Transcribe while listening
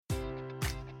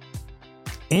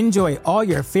Enjoy all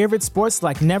your favorite sports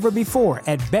like never before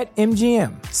at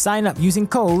BetMGM. Sign up using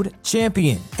code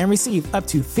CHAMPION and receive up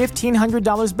to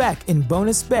 $1,500 back in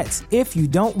bonus bets if you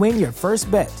don't win your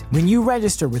first bet. When you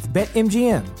register with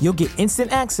BetMGM, you'll get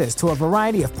instant access to a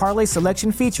variety of parlay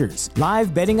selection features,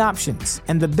 live betting options,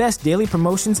 and the best daily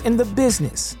promotions in the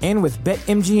business. And with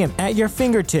BetMGM at your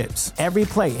fingertips, every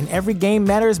play and every game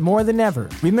matters more than ever.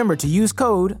 Remember to use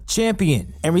code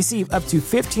CHAMPION and receive up to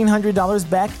 $1,500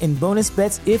 back in bonus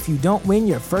bets if you don't win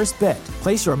your first bet.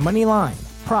 Place your money line,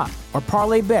 prop, or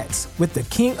parlay bets with the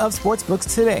king of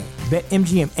sportsbooks today.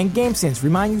 BetMGM and GameSense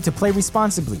remind you to play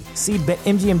responsibly. See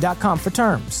BetMGM.com for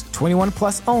terms. 21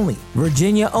 plus only.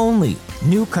 Virginia only.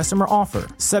 New customer offer.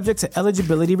 Subject to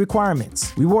eligibility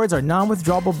requirements. Rewards are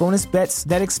non-withdrawable bonus bets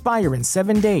that expire in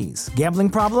 7 days. Gambling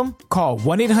problem? Call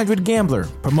 1-800-GAMBLER.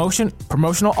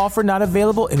 Promotional offer not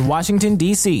available in Washington,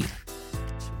 D.C.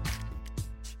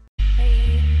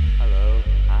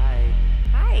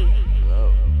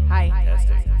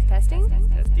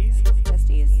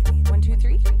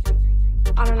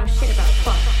 I don't know shit about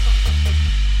fuck.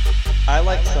 I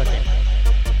like sucking.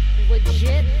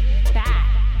 Legit bad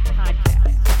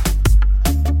podcast.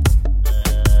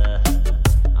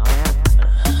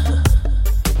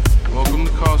 Welcome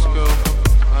to Costco.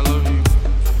 I love you.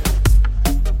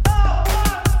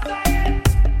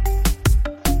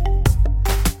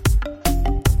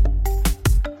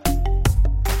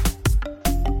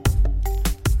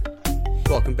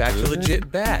 Welcome back to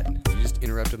Legit Bad. You just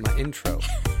interrupted my intro.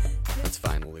 That's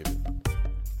fine, we'll leave it.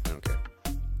 I don't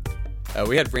care.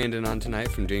 We had Brandon on tonight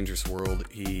from Dangerous World.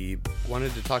 He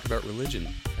wanted to talk about religion.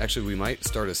 Actually, we might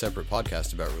start a separate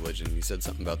podcast about religion. He said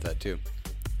something about that too.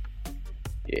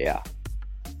 Yeah.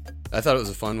 I thought it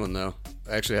was a fun one, though.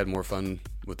 I actually had more fun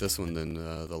with this one than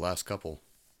the last couple.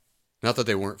 Not that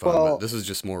they weren't fun, but this was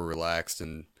just more relaxed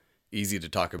and easy to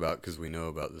talk about because we know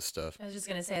about this stuff. I was just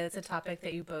going to say that's a topic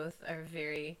that you both are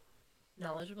very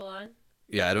knowledgeable on.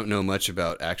 Yeah, I don't know much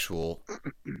about actual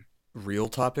real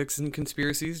topics and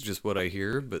conspiracies, just what I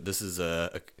hear, but this is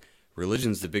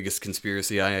religion's the biggest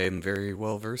conspiracy I am very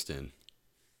well versed in.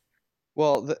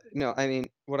 Well,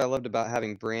 what I loved about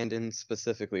having Brandon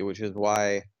specifically, which is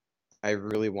why I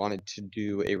really wanted to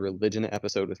do a religion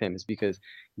episode with him, is because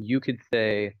you could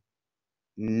say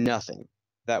nothing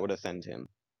that would offend him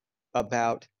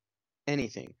about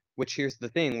anything. Which, here's the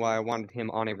thing, why I wanted him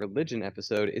on a religion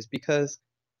episode is because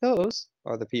those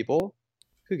are the people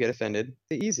who get offended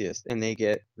the easiest, and they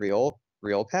get real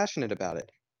passionate about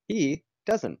it. He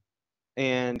doesn't.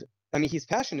 And, he's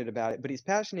passionate about it, but he's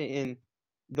passionate in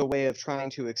the way of trying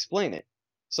to explain it.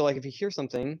 So, if he hears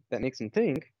something that makes him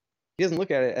think, he doesn't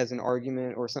look at it as an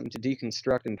argument or something to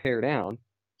deconstruct and tear down.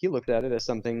 He looks at it as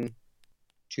something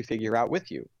to figure out with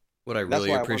you. What I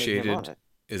really appreciated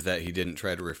is that he didn't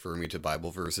try to refer me to Bible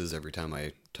verses every time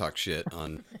I talk shit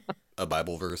on a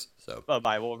Bible verse. So a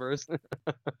Bible verse. He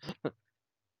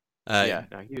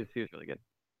was really good.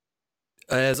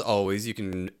 As always, you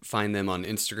can find them on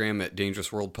Instagram at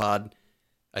Dangerous World Pod.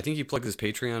 I think he plugged his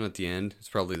Patreon at the end. It's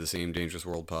probably the same Dangerous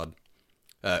World Pod.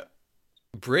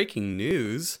 Breaking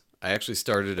news. I actually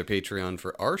started a Patreon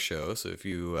for our show, so if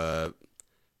you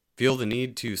feel the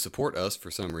need to support us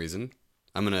for some reason,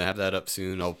 I'm going to have that up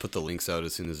soon. I'll put the links out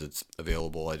as soon as it's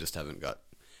available. I just haven't got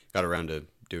around to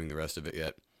doing the rest of it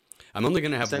yet. I'm only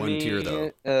going to have one tier,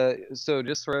 though. So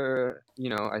just for,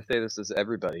 I say this as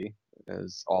everybody,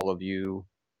 as all of you,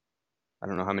 I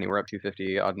don't know how many, we're up to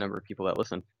 50 odd number of people that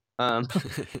listen.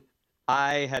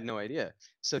 I had no idea.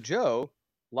 So Joe,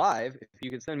 live, if you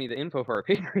could send me the info for our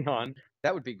Patreon,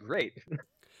 that would be great.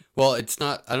 Well, it's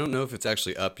not, I don't know if it's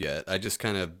actually up yet. I just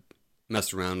kind of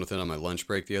messed around with it on my lunch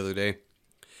break the other day.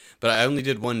 But I only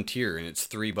did one tier, and it's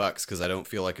 $3 because I don't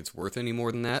feel like it's worth any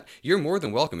more than that. You're more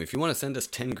than welcome. If you want to send us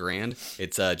 10 grand,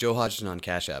 it's Joe Hodgson on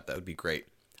Cash App. That would be great.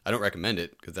 I don't recommend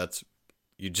it because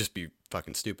you'd just be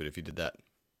fucking stupid if you did that.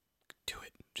 Do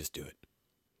it. Just do it.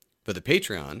 But the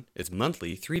Patreon is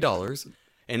monthly, $3,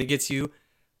 and it gets you,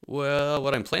 well,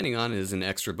 what I'm planning on is an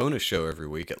extra bonus show every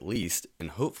week at least, and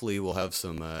hopefully we'll have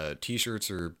some t-shirts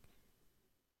or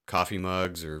coffee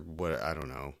mugs or what, I don't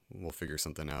know. We'll figure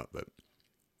something out, but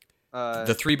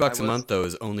the $3 a month, though,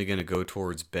 is only going to go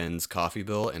towards Ben's coffee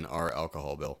bill and our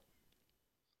alcohol bill.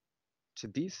 To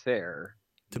be fair,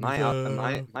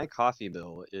 my coffee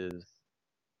bill is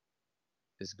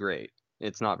great.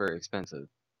 It's not very expensive.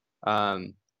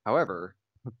 However,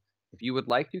 if you would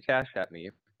like to cash at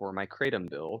me for my Kratom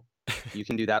bill, you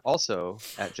can do that also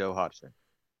at Joe Hodgson.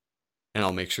 And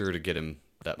I'll make sure to get him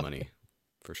that money,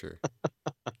 for sure.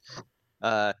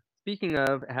 Speaking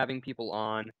of having people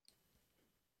on...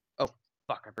 Oh,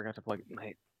 fuck, I forgot to plug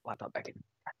my laptop back in.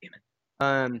 God damn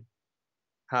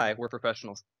Hi, we're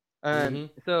professionals. Mhm.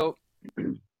 So,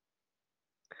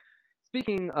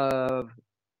 speaking of,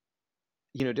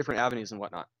 different avenues and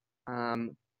whatnot,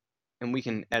 and we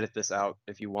can edit this out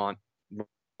if you want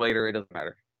later, it doesn't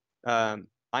matter.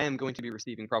 I am going to be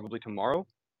receiving probably tomorrow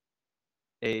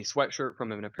a sweatshirt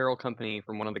from an apparel company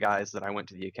from one of the guys that I went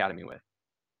to the academy with.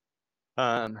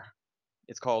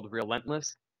 It's called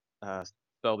Relentless,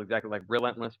 spelled exactly like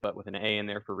Relentless, but with an A in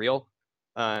there for real.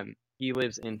 He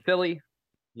lives in Philly.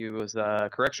 He was a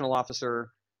correctional officer,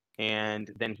 and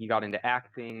then he got into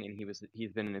acting, and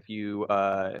he's been in a few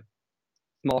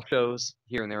small shows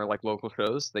here and there, like local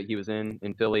shows that he was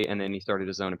in Philly, and then he started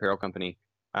his own apparel company.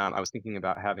 I was thinking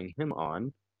about having him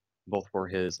on, both for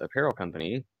his apparel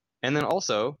company, and then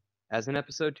also as an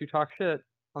episode to talk shit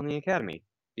on the academy,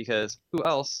 because who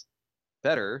else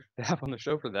better to have on the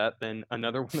show for that than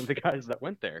another one of the guys that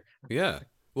went there? Yeah.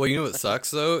 Well, you know what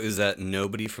sucks though is that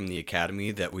nobody from the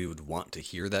academy that we would want to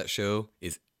hear that show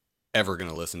is ever going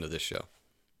to listen to this show.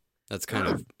 That's kind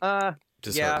of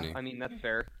disheartening. Yeah, I mean that's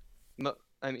fair.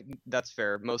 That's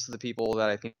fair. Most of the people that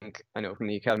I think I know from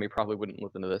the academy probably wouldn't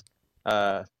listen to this.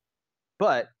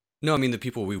 But No, I mean the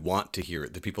people we want to hear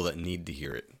it, the people that need to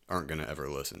hear it, aren't going to ever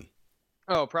listen.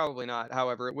 oh, probably not.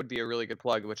 However, it would be a really good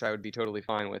plug, which I would be totally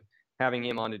fine with having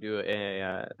him on to do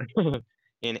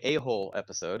an a-hole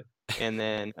episode, and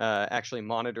then actually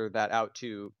monitor that out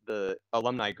to the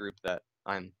alumni group that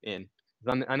I'm in.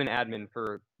 'Cause I'm an admin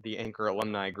for the Anchor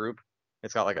alumni group.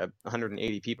 It's got like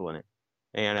 180 people in it,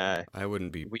 and I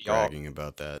wouldn't be we all- bragging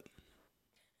about that.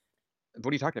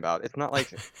 what are you talking about? It's not like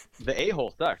the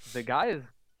a-hole sucks. The guys,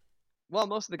 well,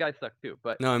 most of the guys suck too.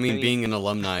 But No, I mean being an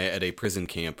alumni at a prison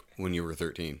camp when you were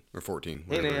 13 or 14.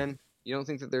 hey Whatever. man, you don't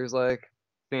think that there's like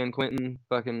San Quentin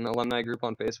fucking alumni group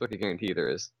on Facebook? I guarantee you there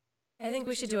is. I think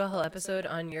we should do a whole episode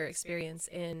on your experience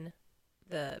in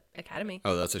the academy.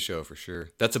 Oh, that's a show for sure.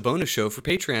 That's a bonus show for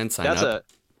Patreon. Sign That's up.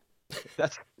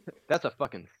 that's a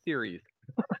fucking series.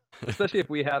 Especially if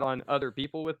we had on other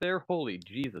people with there. Holy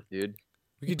Jesus, dude.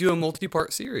 We could do a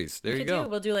multi-part series. There you go.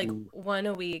 We'll do like one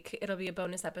a week. It'll be a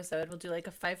bonus episode. We'll do like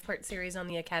a 5-part series on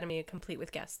the academy, complete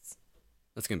with guests.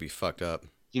 That's gonna be fucked up.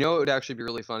 You know what would actually be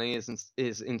really funny is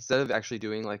instead of actually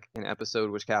doing like an episode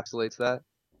which capsulates that,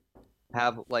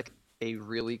 have like a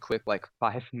really quick like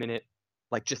 5-minute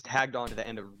like just tagged on to the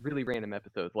end of really random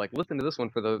episodes. Like listen to this one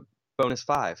for the bonus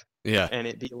 5. Yeah. And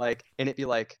it'd be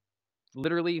like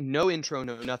literally no intro,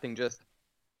 no nothing, just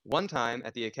one time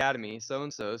at the academy, so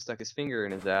and so stuck his finger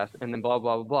in his ass, and then blah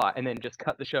blah blah blah, and then just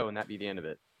cut the show, and that'd be the end of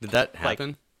it. Did that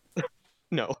happen?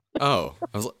 No. Oh,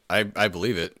 I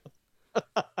believe it.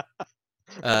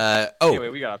 Anyway,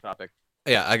 we got off topic.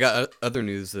 Yeah, I got other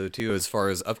news though too as far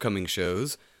as upcoming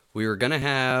shows. We were gonna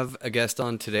have a guest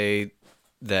on today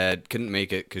that couldn't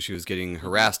make it because she was getting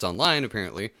harassed online.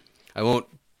 Apparently, I won't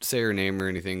say her name or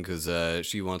anything because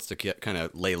she wants to kind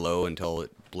of lay low until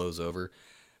it blows over.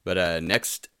 But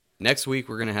next week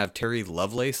we're gonna have Terry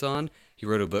Lovelace on. He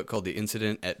wrote a book called The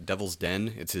Incident at Devil's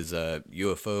Den. It's his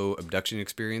UFO abduction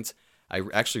experience. I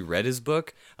actually read his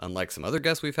book, unlike some other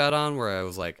guests we've had on, where I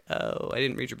was like, "Oh, I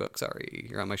didn't read your book. Sorry,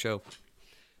 you're on my show."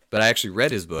 But I actually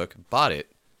read his book, bought it.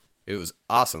 It was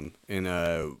awesome, and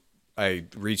I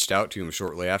reached out to him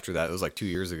shortly after that. It was like 2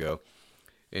 years ago,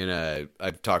 and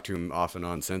I've talked to him off and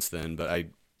on since then. But I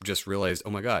just realized,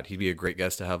 oh my God, he'd be a great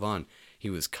guest to have on. He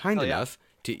was kind enough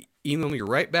to email me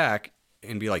right back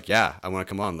and be like, "Yeah, I want to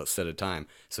come on. Let's set a time."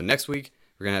 So next week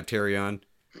we're gonna have Terry on.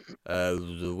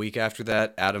 The week after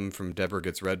that, Adam from Deborah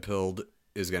Gets Red Pilled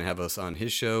is going to have us on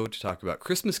his show to talk about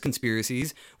Christmas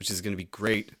conspiracies, which is going to be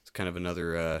great. It's kind of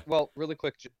another... Well, really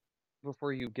quick,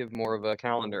 before you give more of a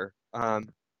calendar,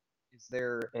 is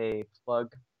there a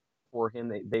plug for him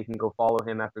that they can go follow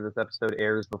him after this episode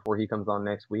airs before he comes on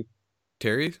next week?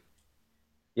 Terry?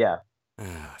 Yeah.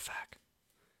 Ah, fuck.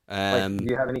 Like, do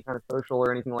you have any kind of social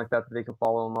or anything like that they can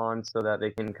follow him on so that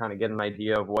they can kind of get an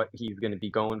idea of what he's going to be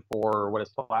going for or what his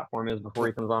platform is before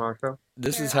he comes on our show?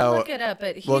 This is I'll how... look it up,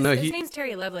 but his name's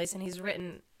Terry Lovelace, and he's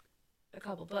written a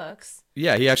couple books.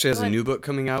 Yeah, he actually has a new book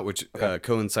coming out, which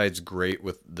coincides great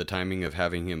with the timing of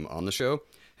having him on the show.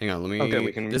 Hang on, let me... Okay,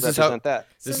 we can this represent that.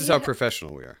 This is how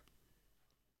professional we are.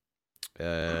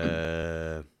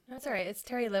 That's all right. It's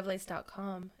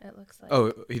terrylovelace.com, it looks like.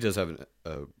 Oh, he does have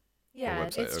yeah,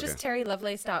 website, it's just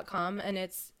terrylovelace.com, and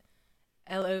it's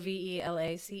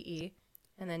Lovelace,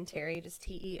 and then Terry, just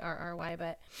Terry.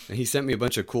 But and he sent me a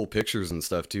bunch of cool pictures and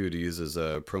stuff too to use as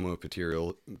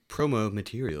promo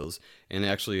materials, and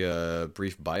actually a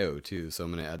brief bio too. So I'm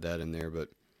gonna add that in there, but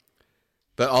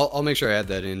I'll make sure I add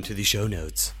that into the show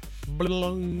notes.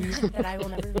 that I will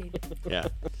never read. Yeah.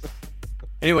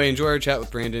 Anyway, enjoy our chat with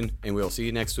Brandon, and we'll see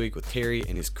you next week with Terry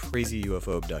and his crazy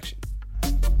UFO abduction.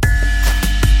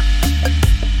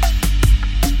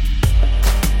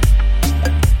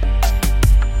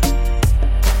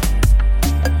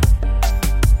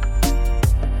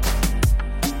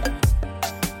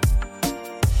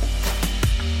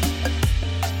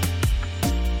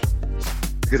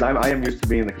 Because I am used to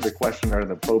being the questioner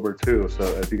and the prober too. So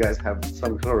if you guys have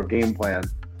some sort of game plan,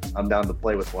 I'm down to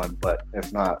play with one. But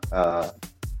if not,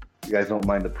 you guys don't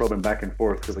mind the probing back and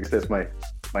forth, because like I said, it's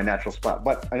my natural spot.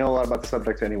 But I know a lot about the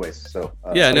subject anyways. So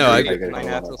yeah, no, my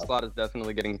natural spot is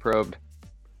definitely getting probed.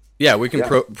 Yeah, we can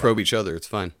probe each other. It's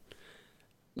fine.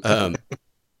 I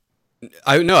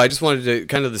just wanted to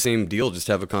kind of the same deal, just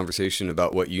have a conversation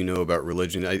about what you know about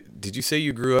religion. Did you say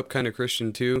you grew up kind of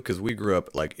Christian too? Because we grew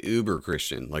up like uber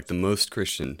Christian, like the most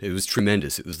Christian. It was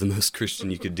tremendous. It was the most Christian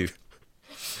you could do.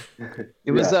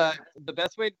 It was the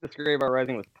best way to describe our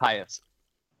rising was pious.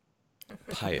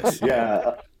 Pious.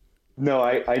 Yeah. No,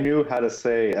 I knew how to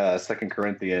say 2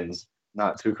 Corinthians,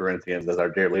 not 2 Corinthians, as our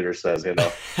dear leader says, you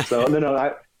know. So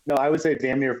I would say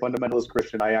damn near fundamentalist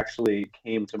Christian. I actually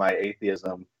came to my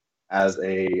atheism as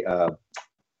a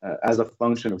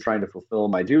function of trying to fulfill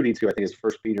my duty to, I think it's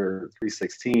 1 Peter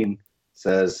 3:16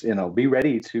 says, you know, be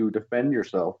ready to defend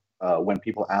yourself when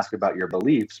people ask about your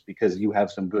beliefs, because you have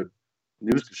some good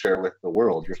news to share with the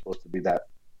world. You're supposed to be that,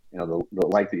 you know, the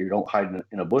light that you don't hide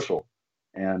in a bushel.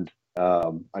 And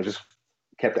I just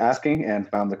kept asking and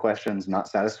found the questions not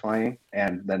satisfying,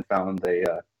 and then found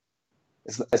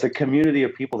it's a community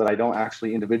of people that I don't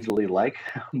actually individually like,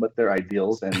 but their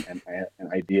ideals and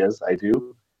ideas I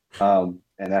do. And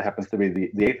that happens to be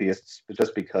the atheists,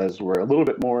 just because we're a little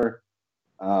bit more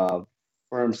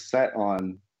firm set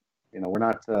on, you know, we're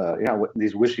not,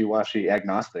 these wishy-washy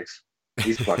agnostics,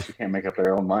 these fucks who can't make up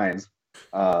their own minds.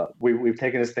 We've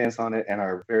taken a stance on it and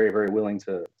are very, very willing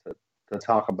to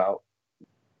talk about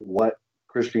what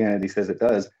Christianity says it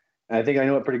does. And I think I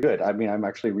know it pretty good. I mean, I'm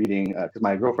actually reading, because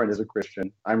my girlfriend is a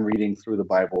Christian. I'm reading through the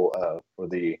Bible for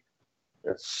the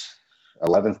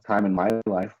 11th time in my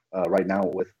life right now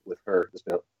with her, just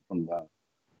from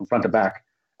front to back.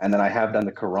 And then I have done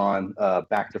the Quran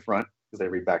back to front, because they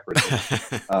read backwards.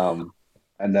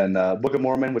 And then Book of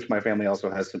Mormon, which my family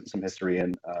also has some history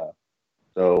in.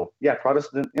 So yeah,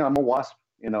 Protestant. You know, I'm a WASP.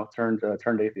 You know, turned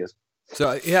atheist.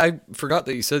 So yeah, I forgot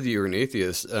that you said that you were an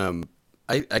atheist.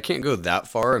 I can't go that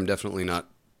far. I'm definitely not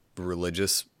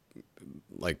religious,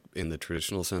 like in the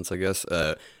traditional sense, I guess.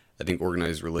 I think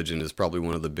organized religion is probably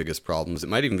one of the biggest problems. It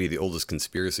might even be the oldest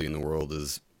conspiracy in the world,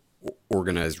 is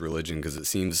organized religion, because it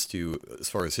seems to, as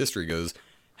far as history goes,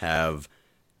 have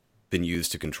been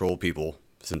used to control people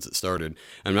since it started.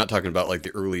 I'm not talking about like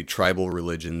the early tribal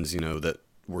religions, you know, that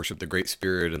worship the Great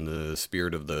Spirit and the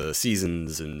spirit of the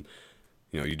seasons, and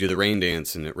you know, you do the rain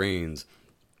dance and it rains.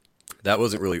 That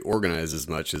wasn't really organized as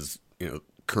much as, you know,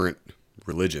 current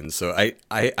religions. So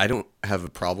I don't have a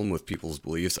problem with people's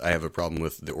beliefs. I have a problem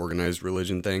with the organized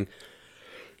religion thing.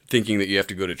 Thinking that you have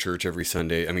to go to church every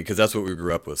Sunday. I mean, because that's what we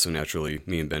grew up with. So naturally,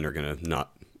 me and Ben are going to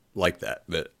not like that.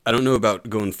 But I don't know about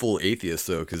going full atheist,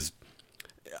 though, because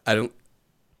I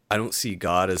don't see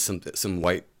God as some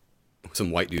white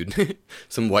dude,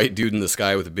 some white dude in the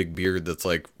sky with a big beard that's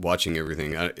like watching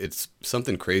everything. It's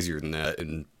something crazier than that.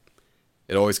 And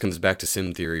it always comes back to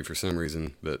sim theory for some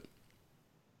reason, but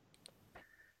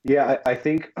yeah, I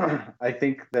think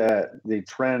that the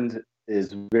trend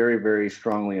is very, very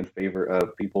strongly in favor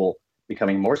of people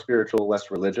becoming more spiritual,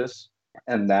 less religious,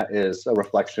 and that is a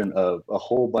reflection of a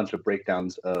whole bunch of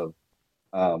breakdowns of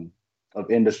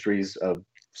industries, of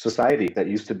society that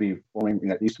used to be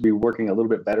working a little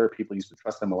bit better. People used to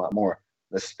trust them a lot more.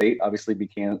 The state obviously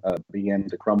began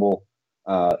to crumble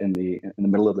in the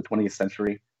middle of the 20th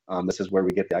century. This is where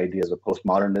we get the ideas of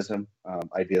postmodernism,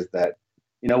 ideas that,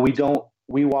 you know,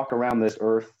 we walk around this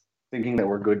earth thinking that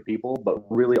we're good people, but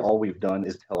really all we've done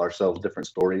is tell ourselves different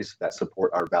stories that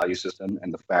support our value system,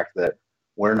 and the fact that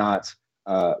we're not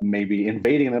maybe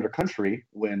invading another country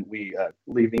when we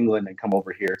leave England and come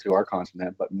over here to our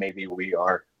continent, but maybe we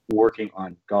are working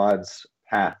on God's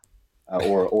path,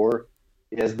 or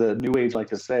as the New Age like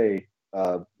to say,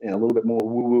 in a little bit more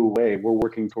woo-woo way, we're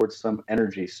working towards some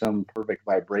energy, some perfect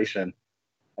vibration.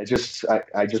 I just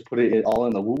put it all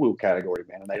in the woo-woo category,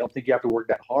 man. And I don't think you have to work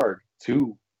that hard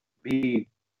to be,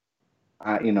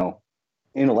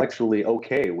 intellectually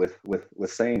okay with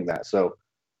saying that. So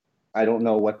I don't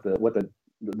know what the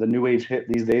New Age hit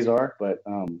these days are, but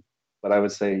I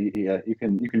would say you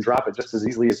can drop it just as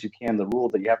easily as you can the rule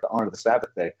that you have to honor the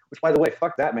Sabbath day. Which, by the way,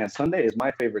 fuck that, man. Sunday is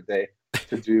my favorite day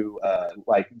to do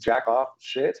like jack off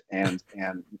shit and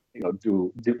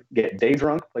get day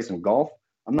drunk, play some golf,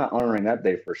 I'm not honoring that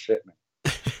day for shit, man.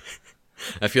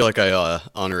 I feel like I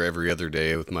honor every other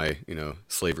day with my,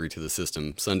 slavery to the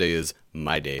system. Sunday is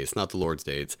my day. It's not the Lord's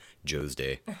day. It's Joe's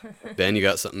day. Ben, you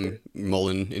got something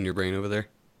mulling in your brain over there?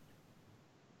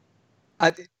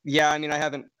 I mean, I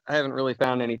haven't really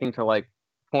found anything to like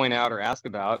point out or ask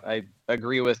about. I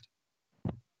agree with.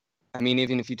 I mean,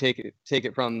 even if you take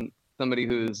it from somebody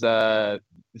who's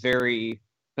very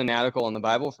fanatical on the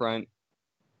Bible front,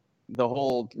 the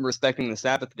whole respecting the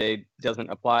Sabbath day doesn't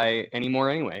apply anymore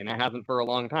anyway, and it hasn't for a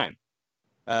long time.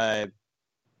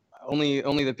 Only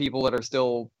the people that are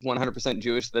still 100%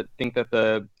 Jewish that think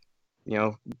that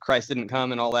Christ didn't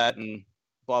come and all that and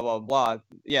blah blah blah.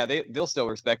 Yeah, they'll still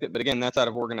respect it, but again, that's out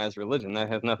of organized religion. That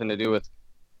has nothing to do with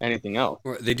anything else.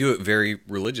 They do it very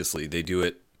religiously. They do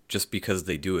it just because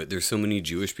they do it. There's so many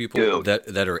Jewish people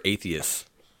that are atheists.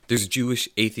 There's Jewish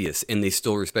atheists, and they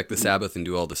still respect the Sabbath and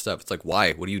do all this stuff. It's like,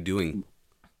 why? What are you doing?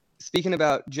 Speaking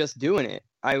about just doing it,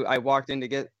 I walked in to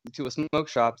get to a smoke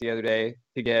shop the other day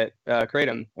to get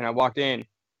kratom, and I walked in,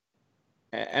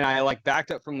 and I like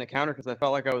backed up from the counter because I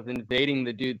felt like I was invading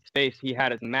the dude's space. He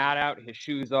had his mat out, his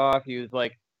shoes off. He was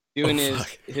like doing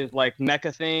his like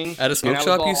Mecca thing. At a smoke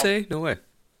shop, you say? No way.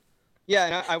 Yeah,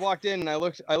 and I walked in and I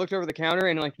looked over the counter,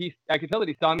 and like I could tell that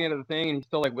he saw me out of the thing, and he's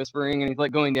still like whispering, and he's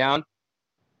like going down.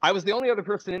 I was the only other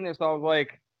person in there, so I was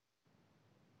like,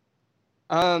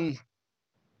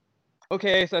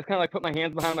 okay. So I kind of like put my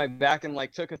hands behind my back and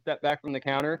like took a step back from the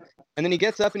counter. And then he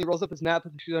gets up and he rolls up his mat,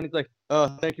 puts his shoes on. He's like,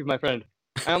 "Oh, thank you, my friend."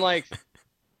 And I'm like,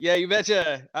 "Yeah, you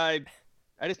betcha. I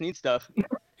just need stuff."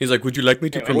 He's like, "Would you like me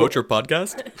to promote your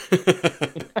podcast?"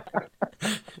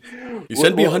 You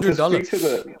sent me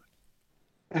 $100.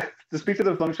 To speak to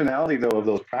the functionality though of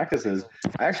those practices,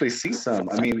 I actually see some.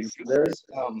 I mean, there's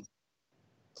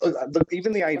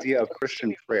even the idea of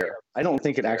Christian prayer. I don't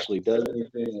think it actually does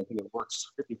anything. I think it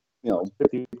works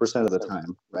 50% of the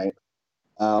time, right?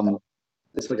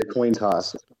 It's like a coin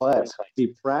toss. But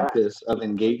the practice of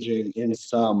engaging in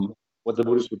some what the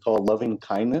Buddhists would call loving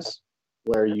kindness,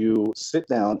 where you sit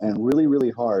down and really,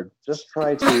 really hard, just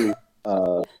try to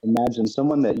imagine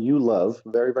someone that you love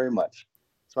very, very much.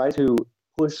 Try to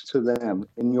push to them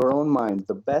in your own mind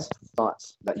the best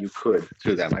thoughts that you could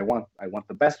to them. I want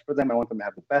the best for them. I want them to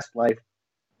have the best life.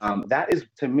 That is,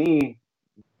 to me,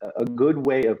 a good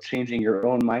way of changing your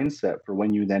own mindset for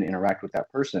when you then interact with that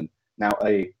person. Now,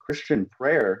 a Christian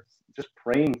prayer, just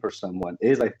praying for someone,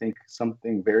 is, I think,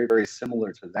 something very, very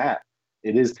similar to that.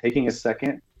 It is taking a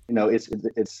second.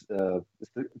 It's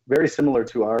very similar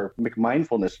to our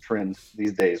mindfulness trends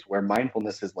these days, where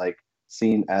mindfulness is like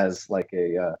seen as like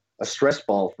a stress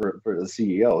ball for the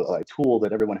CEO, a tool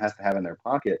that everyone has to have in their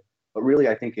pocket. But really,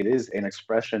 I think it is an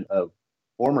expression of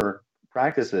former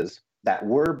practices that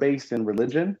were based in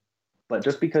religion. But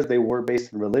just because they were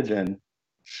based in religion,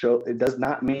 it does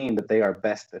not mean that they are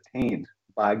best attained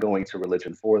by going to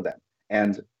religion for them.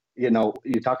 And, you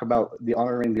talk about the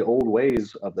honoring the old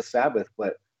ways of the Sabbath,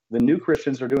 but the new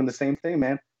Christians are doing the same thing,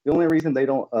 man. The only reason they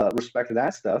don't respect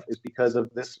that stuff is because of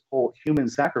this whole human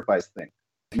sacrifice thing.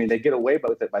 I mean, they get away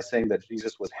with it by saying that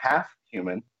Jesus was half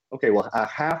human. Okay, well,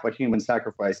 half a human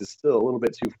sacrifice is still a little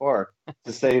bit too far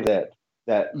to say that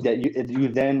you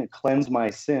then cleanse my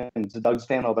sins. Doug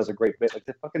Stanhope has a great bit. Like,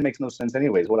 that fucking makes no sense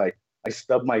anyways. What, I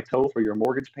stubbed my toe for your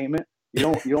mortgage payment? You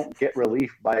don't get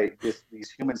relief by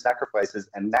these human sacrifices.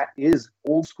 And that is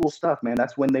old school stuff, man.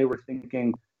 That's when they were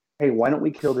thinking, hey, why don't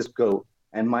we kill this goat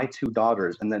and my 2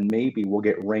 daughters, and then maybe we'll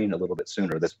get rain a little bit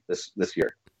sooner this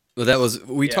year. Well,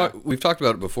 we've talked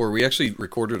about it before. We actually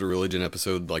recorded a religion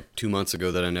episode like 2 months ago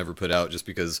that I never put out just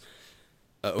because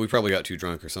we probably got too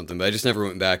drunk or something. But I just never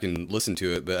went back and listened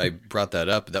to it. But I brought that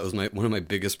up. That was one of my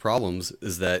biggest problems,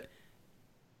 is that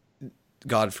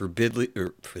God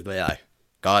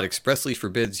expressly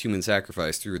forbids human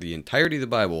sacrifice through the entirety of the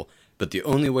Bible. But the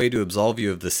only way to absolve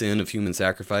you of the sin of human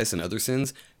sacrifice and other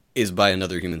sins is by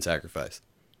another human sacrifice.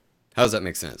 How does that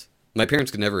make sense? My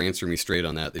parents could never answer me straight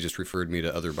on that. They just referred me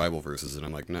to other Bible verses, and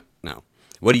I'm like, no.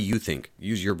 What do you think?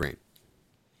 Use your brain.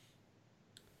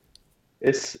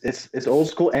 It's old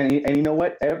school, and you know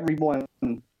what? Everyone,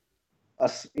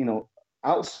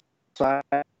 outside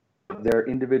of their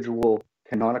individual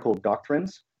canonical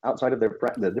doctrines, outside of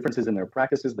the differences in their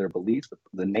practices, their beliefs,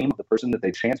 the name of the person that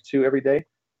they chant to every day,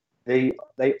 they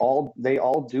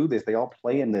all do this. They all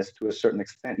play in this to a certain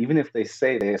extent, even if they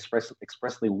say they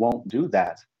expressly won't do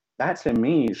that. That to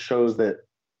me shows that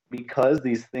because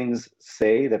these things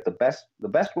say that the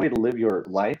best way to live your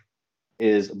life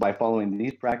is by following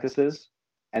these practices,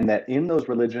 and that in those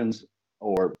religions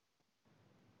or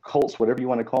cults, whatever you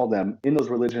want to call them, in those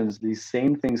religions, these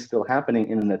same things still happening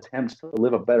in an attempt to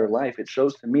live a better life, it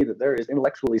shows to me that there is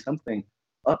intellectually something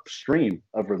upstream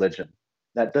of religion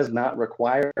that does not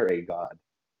require a god,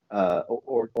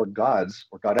 or gods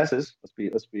or goddesses.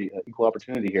 Let's be equal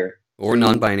opportunity here. Or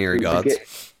non-binary to gods.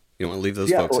 get- You don't want to leave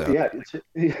those folks out.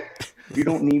 you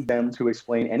don't need them to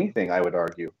explain anything. I would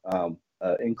argue,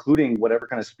 including whatever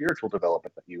kind of spiritual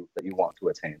development that you want to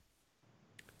attain.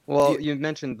 Well, you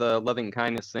mentioned the loving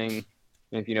kindness thing.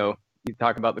 If you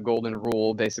talk about the golden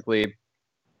rule, basically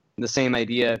the same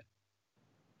idea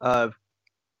of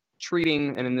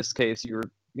treating, and in this case, you're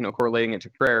correlating it to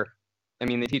prayer. I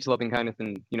mean, they teach loving kindness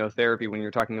in therapy when you're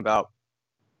talking about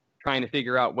trying to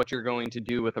figure out what you're going to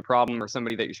do with a problem or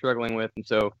somebody that you're struggling with, and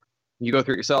so you go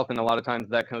through it yourself, and a lot of times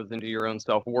that goes into your own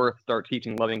self-worth. Start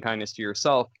teaching loving kindness to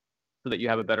yourself so that you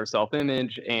have a better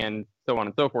self-image, and so on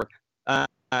and so forth.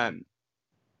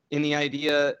 In the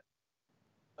idea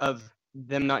of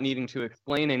them not needing to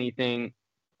explain anything,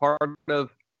 part of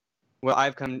what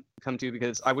I've come to,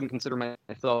 because I wouldn't consider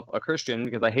myself a Christian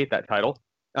because I hate that title,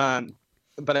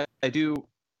 but I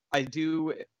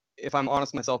do, if I'm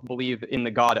honest with myself, believe in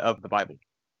the God of the Bible.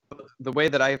 The way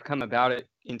that I've come about it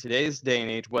in today's day and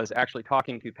age was actually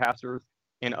talking to pastors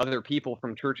and other people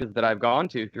from churches that I've gone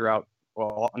to throughout,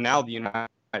 well, now the United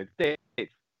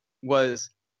States, was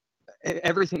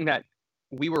everything that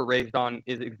we were raised on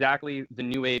is exactly the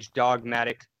New Age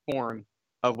dogmatic form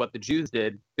of what the Jews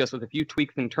did, just with a few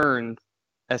tweaks and turns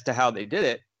as to how they did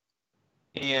it.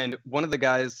 And one of the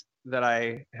guys that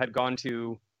I had gone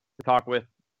to talk with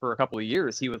for a couple of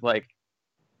years, he was like,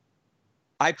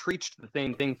 I preached the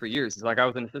same thing for years. He's like, I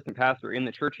was an assistant pastor in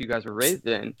the church you guys were raised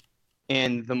in.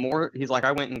 And the more, he's like,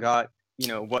 I went and got,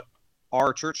 what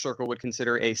our church circle would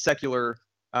consider a secular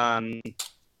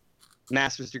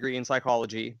master's degree in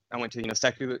psychology. I went to,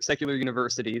 secular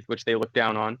universities, which they look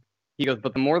down on. He goes,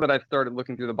 but the more that I've started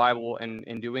looking through the Bible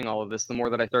and doing all of this, the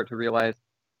more that I start to realize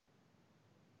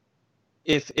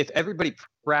if everybody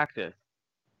practiced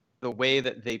the way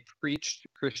that they preached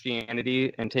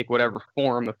Christianity and take whatever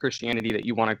form of Christianity that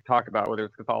you want to talk about, whether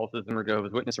it's Catholicism or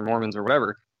Jehovah's Witness or Mormons or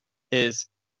whatever,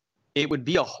 it would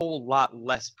be a whole lot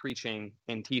less preaching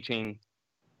and teaching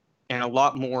and a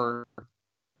lot more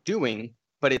doing,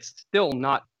 but it's still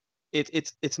not,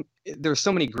 there's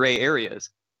so many gray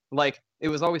areas. Like, it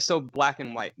was always so black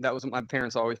and white. That was what my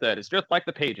parents always said. It's just like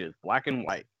the pages, black and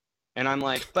white. And I'm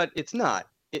like, but it's not.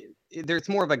 There's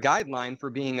more of a guideline for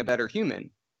being a better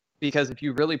human. Because if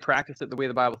you really practice it the way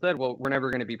the Bible said, well, we're never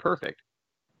going to be perfect.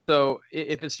 So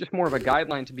if it's just more of a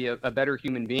guideline to be a better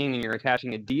human being and you're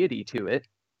attaching a deity to it,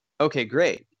 okay,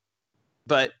 great.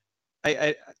 But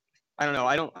I don't know.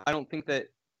 I don't think that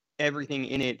everything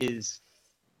in it is,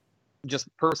 just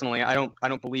personally, I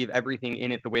don't believe everything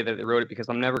in it the way that they wrote it, because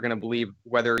I'm never going to believe,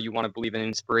 whether you want to believe in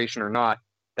inspiration or not,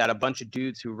 that a bunch of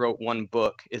dudes who wrote one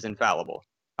book is infallible.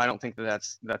 I don't think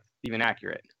that's even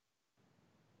accurate.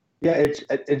 Yeah,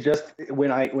 it just,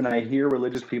 when I hear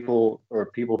religious people or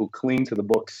people who cling to the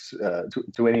books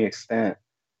to any extent,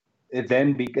 it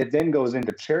then goes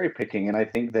into cherry picking, and I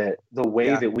think that the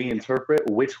way that we interpret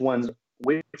which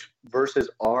verses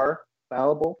are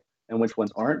fallible and which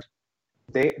ones aren't,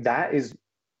 that is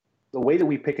the way that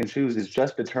we pick and choose is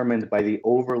just determined by the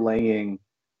overlaying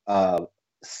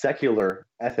secular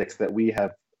ethics that we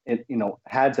have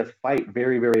had to fight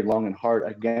very, very long and hard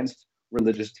against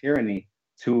religious tyranny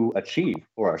to achieve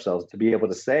for ourselves, to be able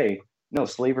to say, no,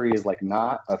 slavery is like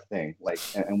not a thing. Like,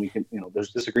 and we can,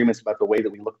 there's disagreements about the way that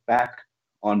we look back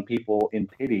on people in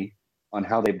pity on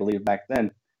how they believed back then.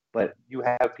 But you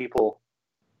have people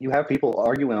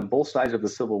arguing on both sides of the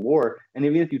Civil War. And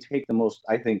even if you take the most,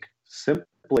 I think,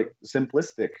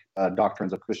 simplistic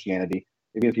doctrines of Christianity,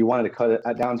 even if you wanted to cut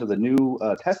it down to the New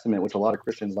Testament, which a lot of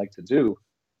Christians like to do,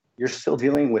 you're still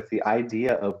dealing with the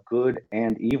idea of good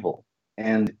and evil.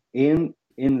 And in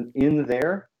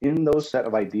those set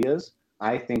of ideas,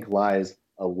 I think lies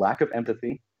a lack of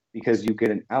empathy, because you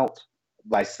get an out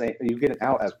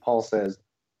as Paul says,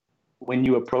 when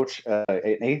you approach an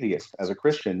atheist as a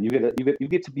Christian, you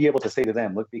get to be able to say to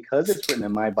them, look, because it's written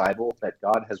in my Bible that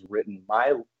God has written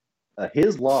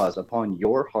his laws upon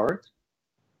your heart,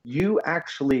 you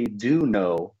actually do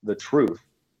know the truth.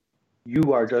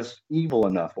 You are just evil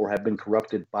enough, or have been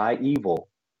corrupted by evil,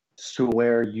 to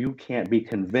where you can't be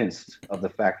convinced of the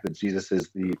fact that Jesus is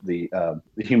the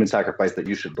human sacrifice that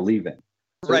you should believe in.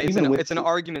 So right. It's an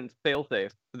argument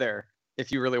failsafe there.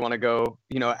 If you really want to go,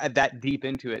 that deep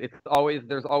into it,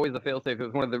 there's always a failsafe. It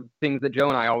was one of the things that Joe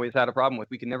and I always had a problem with.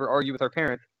 We could never argue with our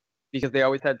parents because they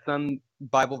always had some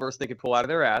Bible verse they could pull out of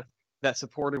their ass that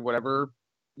supported whatever,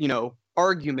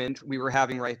 argument we were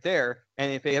having right there.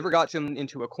 And if they ever got them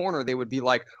into a corner, they would be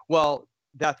like, well,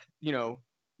 that's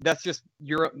just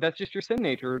your sin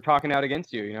nature talking out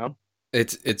against you.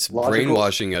 It's Logical.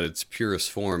 brainwashing at its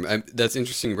purest form. That's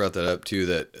interesting you brought that up too,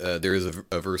 that there is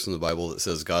a verse in the Bible that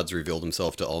says God's revealed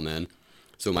himself to all men.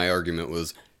 So my argument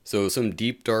was, so some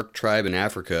deep, dark tribe in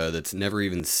Africa that's never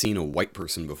even seen a white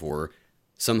person before,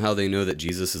 somehow they know that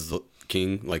Jesus is the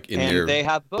king, like in And their, they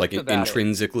have books like about it.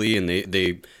 intrinsically, and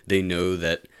they know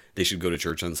that they should go to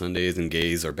church on Sundays and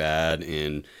gays are bad,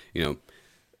 and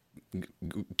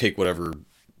take whatever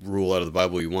rule out of the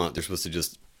Bible you want. They're supposed to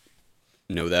just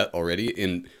know that already,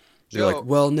 and they're Joe, like,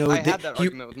 well, no, I had that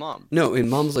argument with Mom. no, and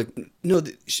Mom's like, no,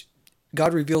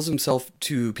 God reveals himself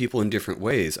to people in different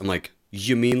ways. I'm like,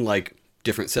 you mean like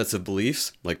different sets of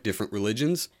beliefs, like different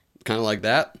religions, kind of like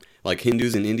that, like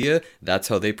Hindus in India, that's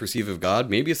how they perceive of God.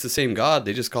 Maybe it's the same God,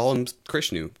 they just call him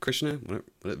Krishna, whatever,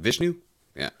 Vishnu,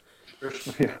 yeah.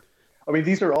 Yeah. I mean,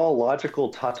 these are all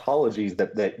logical tautologies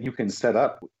that you can set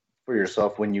up for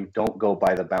yourself when you don't go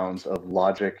by the bounds of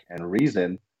logic and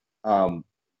reason,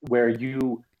 where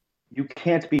you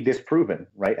can't be disproven,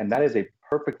 right? And that is a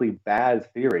perfectly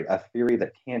bad theory, a theory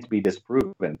that can't be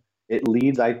disproven. It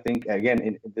leads, I think, again,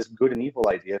 in this good and evil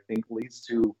idea, I think leads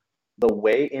to the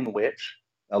way in which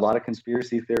a lot of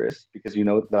conspiracy theorists, because you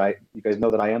guys know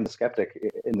that I am the skeptic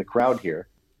in the crowd here.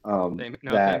 Same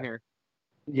here.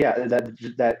 Yeah,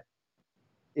 that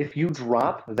if you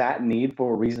drop that need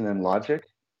for reason and logic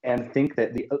and think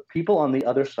that the people on the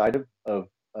other side of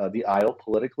the aisle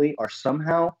politically are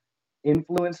somehow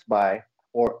influenced by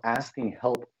or asking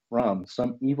help from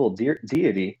some evil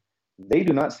deity, they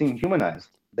do not seem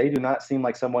humanized. They do not seem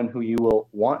like someone who you will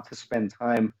want to spend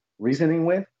time reasoning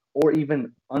with or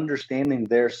even understanding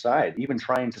their side, even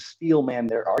trying to steel man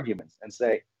their arguments and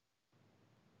say,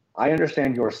 I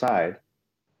understand your side.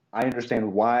 I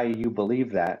understand why you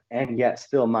believe that, and yet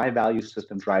still my value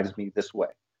system drives me this way,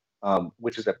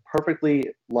 which is a perfectly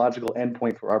logical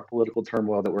endpoint for our political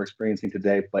turmoil that we're experiencing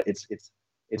today. But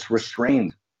it's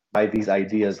restrained by these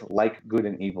ideas like good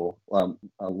and evil,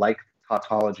 like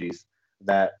tautologies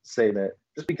that say that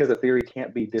just because a theory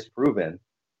can't be disproven,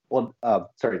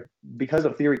 because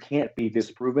a theory can't be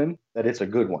disproven, that it's a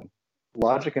good one.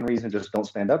 Logic and reason just don't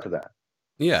stand up to that.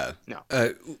 Yeah. No.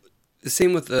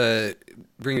 Same with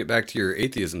bringing it back to your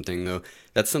atheism thing, though.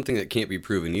 That's something that can't be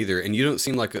proven either. And you don't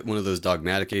seem like one of those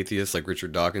dogmatic atheists like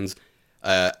Richard Dawkins.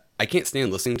 I can't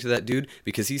stand listening to that dude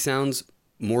because he sounds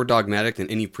more dogmatic than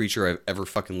any preacher I've ever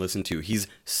fucking listened to. He's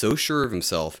so sure of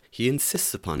himself. He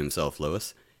insists upon himself,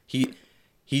 Lois. He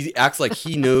acts like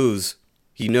he knows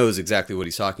exactly what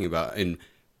he's talking about. And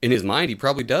in his mind, he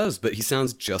probably does, but he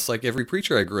sounds just like every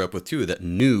preacher I grew up with, too, that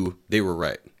knew they were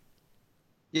right.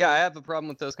 Yeah, I have a problem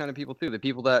with those kind of people too. The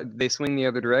people that they swing the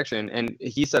other direction, and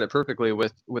he said it perfectly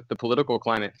with the political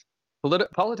climate.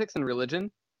 Politics and religion,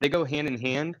 they go hand in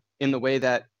hand in the way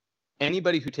that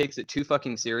anybody who takes it too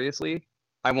fucking seriously,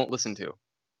 I won't listen to,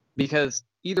 because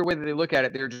either way that they look at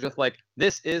it, they're just like,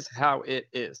 this is how it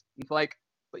is. It's like,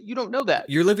 but you don't know that.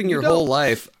 You're living your You don't. whole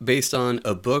life based on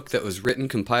a book that was written,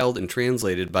 compiled, and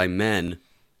translated by men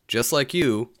just like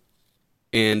you,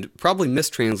 and probably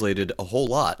mistranslated a whole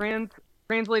lot.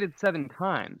 Translated 7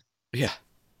 times. Yeah.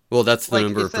 Well, that's the Like,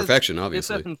 number it of says- perfection, It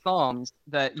obviously. says in Psalms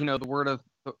that, the word of,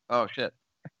 oh shit.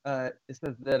 It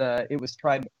says that it was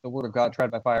tried, the word of God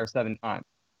tried by fire 7 times.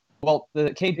 Well, the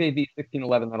KJV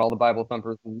 1611 that all the Bible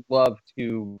thumpers love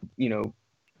to,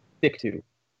 stick to,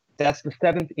 that's the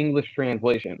 7th English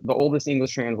translation. The oldest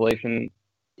English translation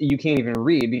you can't even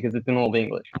read because it's in Old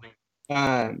English.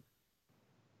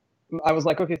 I was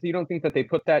like, okay, so you don't think that they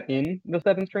put that in the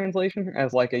 7th translation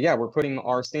as like we're putting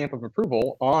our stamp of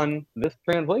approval on this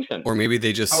translation. Or maybe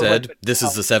they just I was said, like, this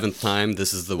is the 7th time,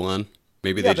 this is the one.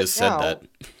 Maybe Yeah, they just but said now-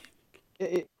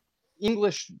 that.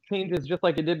 English changes just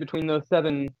like it did between those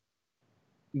seven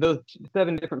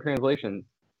different translations.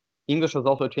 English has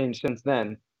also changed since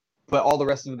then, but all the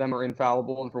rest of them are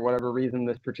infallible, and for whatever reason,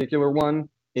 this particular one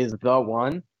is the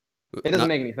one. It doesn't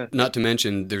make any sense. Not to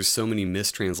mention, there's so many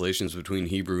mistranslations between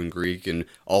Hebrew and Greek and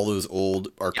all those old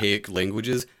archaic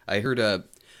languages. I heard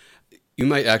you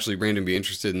might actually, Brandon, be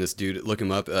interested in this dude. Look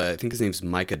him up. I think his name's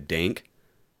Micah Dank.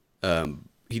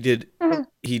 He did I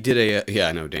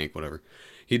know, Dank, whatever.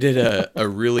 He did a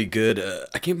really good,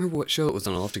 I can't remember what show it was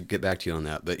on. I'll have to get back to you on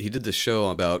that. But he did this show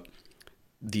about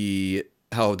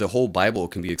how the whole Bible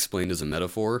can be explained as a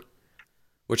metaphor,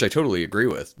 which I totally agree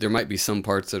with. There might be some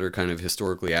parts that are kind of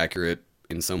historically accurate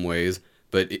in some ways,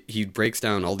 but he breaks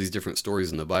down all these different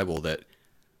stories in the Bible that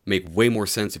make way more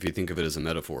sense if you think of it as a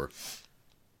metaphor.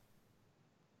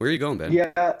 Where are you going, Ben?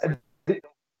 Yeah,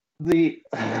 the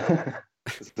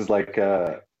This is like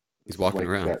He's walking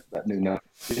around. that new note.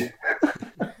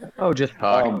 Oh, just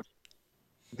talk.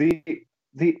 The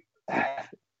the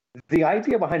the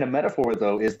idea behind a metaphor,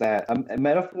 though, is that a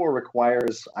metaphor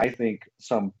requires, I think,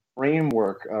 some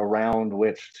framework around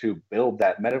which to build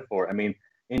that metaphor. I mean,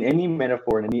 in any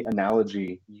metaphor, in any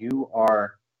analogy,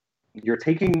 you're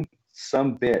taking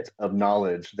some bit of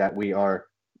knowledge that we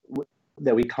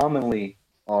commonly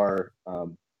are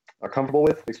comfortable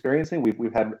with experiencing.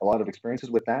 We've had a lot of experiences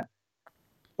with that.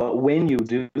 But when you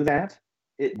do that,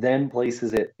 it then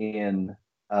places it in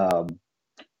the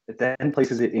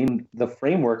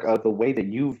framework of the way that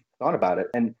you've thought about it,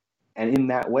 and in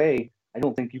that way, I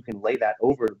don't think you can lay that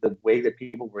over the way that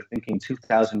people were thinking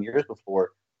 2,000 years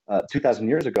before, 2,000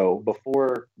 years ago,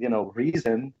 before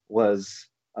reason was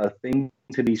a thing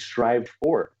to be strived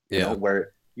for.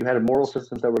 Where you had moral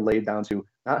systems that were laid down to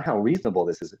not how reasonable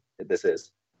this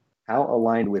is, how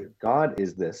aligned with God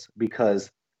is this,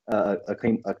 because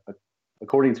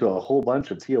according to a whole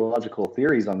bunch of theological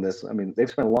theories on this, I mean, they've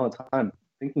spent a long time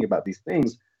thinking about these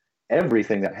things.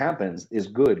 Everything that happens is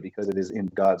good because it is in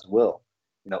God's will.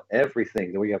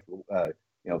 Everything that we have,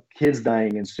 kids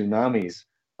dying in tsunamis,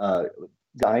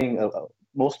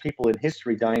 most people in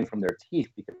history dying from their teeth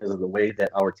because of the way that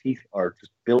our teeth are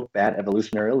just built bad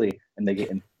evolutionarily, and they get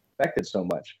infected so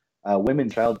much. Women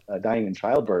dying in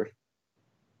childbirth.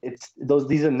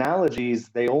 These analogies,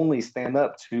 they only stand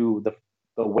up to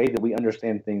the way that we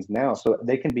understand things now. So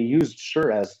they can be used,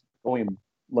 sure, as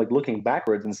looking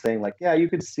backwards and saying, like, yeah, you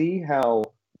could see how,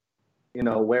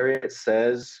 where it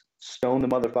says stone the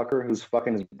motherfucker who's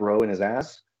fucking his bro in his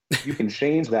ass, you can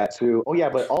change that to, oh yeah,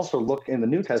 but also look in the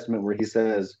New Testament where he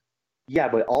says, yeah,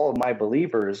 but all of my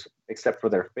believers, except for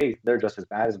their faith, they're just as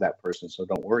bad as that person, so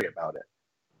don't worry about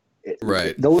it.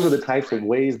 Right. Those are the types of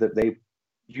ways that they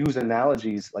use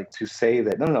analogies, like to say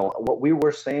that no, what we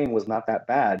were saying was not that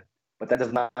bad, but that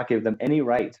does not give them any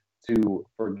right to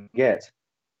forget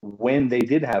when they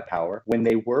did have power, when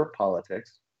they were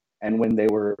politics, and when they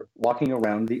were walking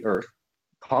around the earth,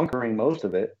 conquering most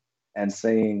of it, and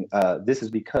saying, this is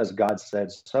because God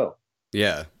said so.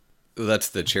 Yeah, that's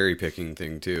the cherry picking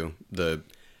thing too.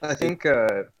 I think,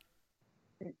 I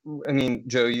mean,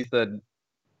 Joe, you said,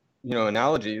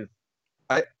 analogies.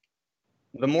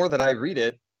 The more that I read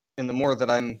it, and the more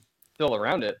that I'm still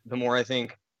around it, the more I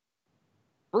think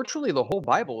virtually the whole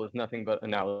Bible is nothing but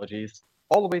analogies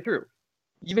all the way through.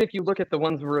 Even if you look at the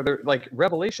ones where they're like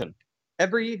Revelation,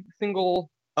 every single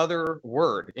other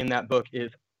word in that book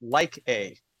is like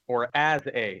a or as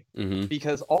a,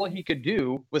 because all he could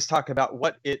do was talk about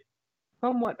what it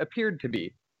somewhat appeared to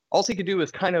be. All he could do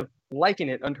was kind of liken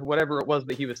it unto whatever it was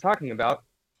that he was talking about.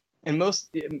 And most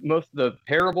of the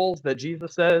parables that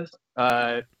Jesus says,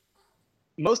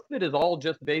 most of it is all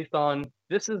just based on,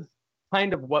 this is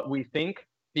kind of what we think,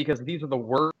 because these are the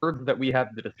words that we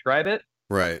have to describe it.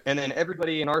 Right. And then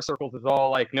everybody in our circles is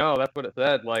all like, no, that's what it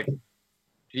said. Like,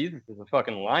 Jesus is a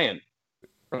fucking lion.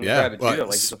 From the tribe of Judah.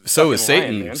 Like, so is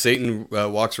Satan. Lion, Satan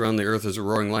walks around the earth as a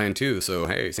roaring lion too. So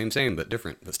hey, same, but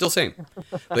different, but still same.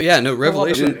 But yeah, no,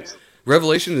 Revelation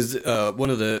is one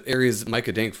of the areas that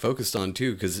Micah Dank focused on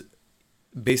too, because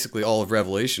basically all of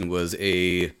Revelation was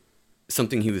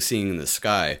something he was seeing in the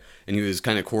sky, and he was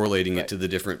kind of correlating it to the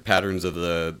different patterns of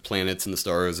the planets and the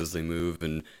stars as they move,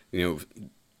 and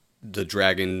the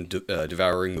dragon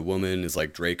devouring the woman is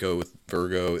like Draco with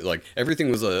Virgo. Like, everything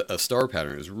was a star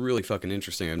pattern. It was really fucking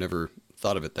interesting. I've never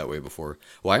thought of it that way before.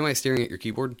 Why am I staring at your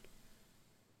keyboard?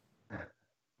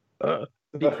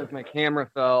 because my camera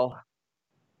fell.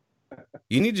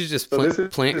 You need to just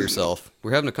plant yourself.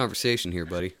 We're having a conversation here,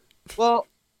 buddy. Well,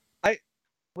 I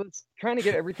was trying to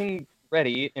get everything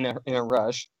ready in a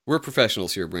rush. We're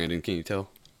professionals here, Brandon. Can you tell?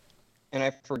 And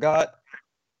I forgot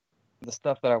the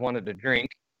stuff that I wanted to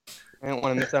drink. I didn't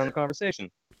want to miss out on the conversation.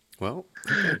 Well,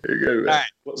 all right.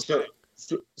 So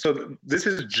this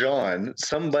is John.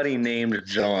 Somebody named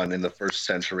John in the first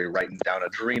century writing down a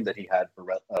dream that he had for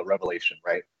Revelation,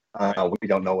 right? We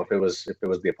don't know if it was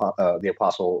the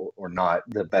apostle or not.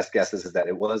 The best guess is that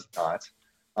it was not.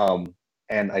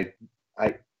 And I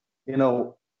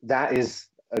that is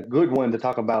a good one to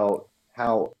talk about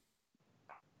how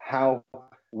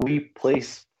we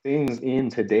place things in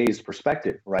today's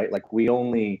perspective, right? Like we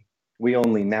only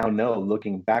now know,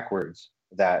 looking backwards,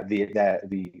 that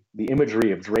the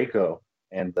imagery of Draco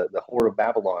and the whore of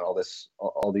Babylon,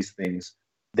 all these things,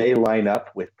 they line up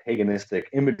with paganistic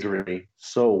imagery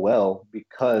so well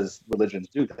because religions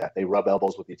do that. They rub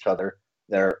elbows with each other.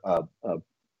 They're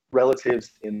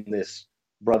relatives in this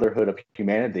brotherhood of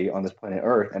humanity on this planet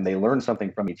Earth, and they learn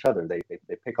something from each other. They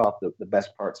pick off the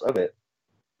best parts of it.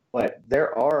 But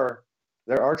there are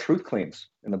there are truth claims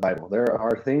in the Bible. There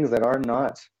are things that are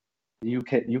not. You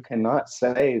cannot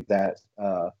say that.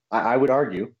 I would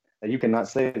argue that you cannot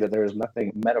say that there is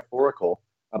nothing metaphorical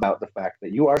about the fact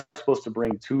that you are supposed to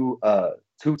bring two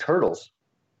turtles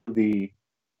to the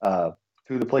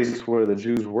place where the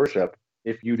Jews worship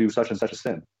if you do such and such a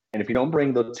sin. And if you don't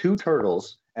bring the two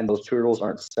turtles, and those turtles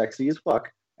aren't sexy as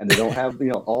fuck, and they don't have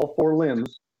all four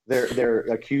limbs, they're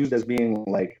accused as being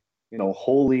like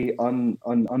wholly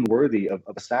unworthy of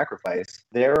a sacrifice.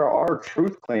 There are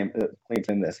truth claims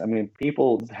in this. I mean,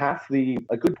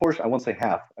 a good portion, I won't say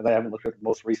half, I haven't looked at the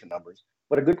most recent numbers,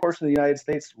 but a good portion of the United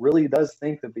States really does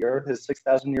think that the Earth is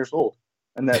 6,000 years old,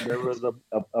 and that there was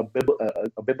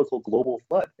a biblical global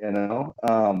flood.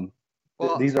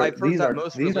 Well, these I've heard that are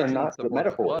most these are religions not the support the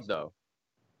metaphors. flood, though.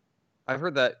 I've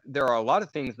heard that there are a lot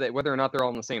of things that, whether or not they're all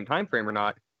in the same time frame or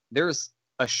not, there's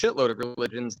a shitload of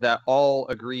religions that all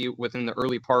agree within the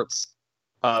early parts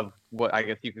of what I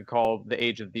guess you could call the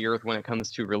age of the Earth when it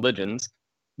comes to religions,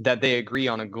 that they agree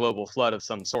on a global flood of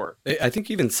some sort. I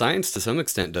think even science to some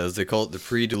extent does. They call it the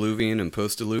pre-diluvian and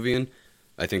post-diluvian.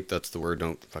 I think that's the word.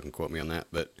 Don't fucking quote me on that.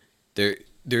 But there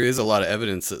is a lot of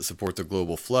evidence that supports a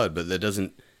global flood, but that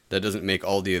doesn't make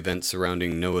all the events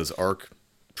surrounding Noah's Ark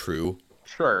true.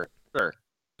 Sure.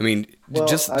 I mean,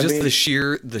 the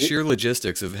sheer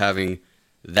logistics of having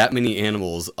that many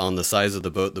animals on the size of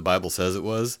the boat the Bible says it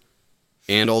was,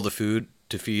 and all the food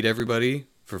to feed everybody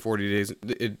for 40 days.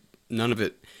 None of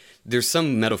it. There's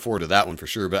some metaphor to that one for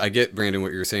sure, but I get, Brandon,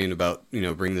 what you're saying about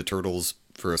bring the turtles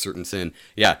for a certain sin.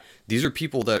 Yeah, these are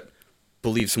people that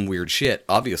believe some weird shit,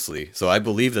 obviously. So I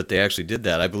believe that they actually did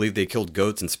that. I believe they killed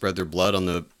goats and spread their blood on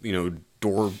the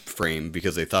door frame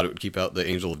because they thought it would keep out the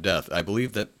angel of death. I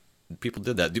believe that people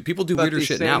did that. Do people do weirder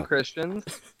shit now? Christians,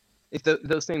 if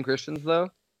those same Christians though,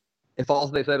 if all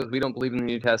they said was we don't believe in the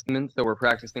New Testament, so we're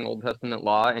practicing Old Testament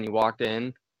law, and you walked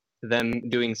in to them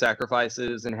doing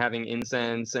sacrifices and having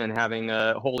incense and having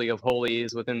a holy of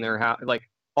holies within their house, like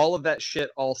all of that shit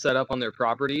all set up on their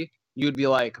property, you'd be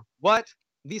like, what?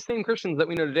 These same Christians that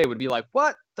we know today would be like,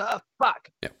 what the fuck?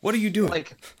 Yeah, what are you doing?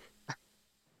 Like,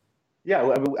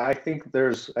 yeah, I think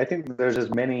there's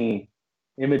as many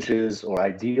images or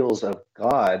ideals of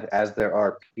God as there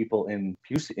are people in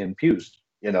pews.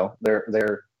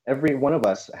 Every one of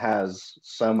us has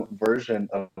some version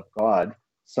of God,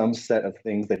 some set of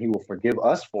things that he will forgive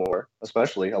us for,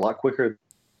 especially a lot quicker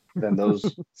than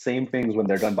those same things when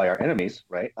they're done by our enemies,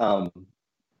 right?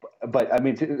 But I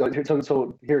mean,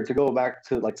 so here to go back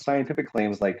to like scientific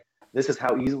claims, like this is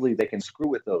how easily they can screw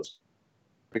with those.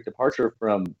 Big departure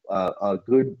from a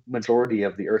good majority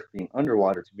of the Earth being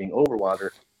underwater to being overwater.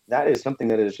 That is something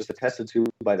that is just attested to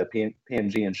by the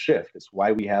Pangean shift. It's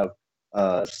why we have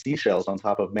seashells on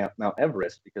top of Mount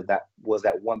Everest, because that was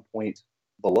at one point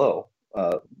below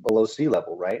sea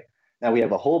level, right? Now we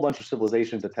have a whole bunch of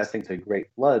civilizations attesting to great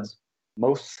floods.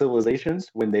 Most civilizations,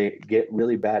 when they get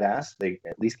really badass, they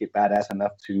at least get badass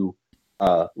enough to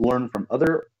learn from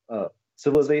other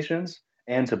civilizations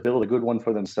and to build a good one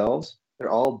for themselves. They're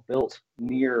all built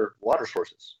near water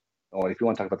sources. Or if you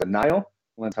want to talk about the Nile,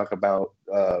 you want to talk about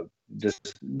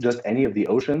just any of the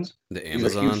oceans, the Amazon. Amazon.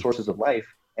 These are huge sources of life,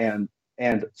 and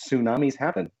tsunamis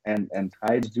happen, and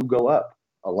tides do go up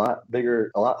a lot bigger,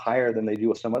 a lot higher than they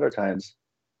do some other times.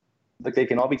 Like they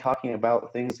can all be talking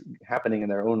about things happening in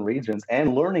their own regions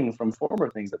and learning from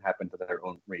former things that happened to their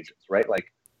own regions, right?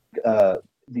 Like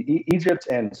Egypt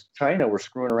and China were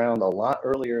screwing around a lot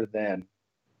earlier than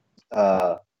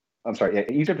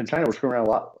Egypt and China were screwing around a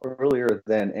lot earlier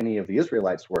than any of the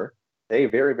Israelites were. They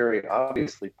very, very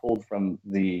obviously pulled from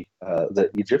the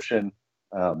Egyptian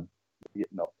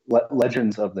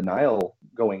legends of the Nile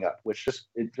going up, which just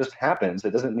happens.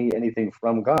 It doesn't need anything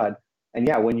from God. And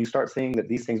yeah, when you start saying that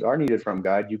these things are needed from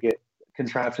God, you get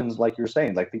contraptions like you're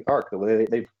saying, like the ark. The way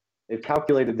they've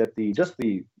calculated that the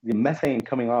methane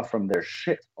coming off from their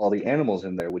shit, all the animals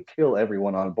in there, would kill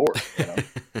everyone on board.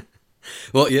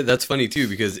 Well, yeah, that's funny too,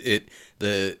 because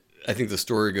I think the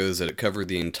story goes that it covered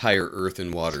the entire Earth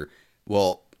in water.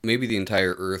 Well, maybe the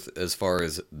entire Earth, as far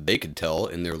as they could tell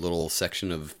in their little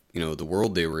section of the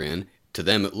world they were in. To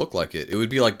them, it looked like it. It would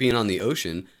be like being on the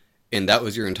ocean, and that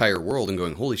was your entire world, and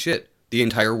going, holy shit, the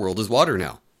entire world is water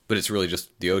now. But it's really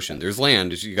just the ocean. There's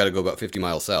land. You got to go about 50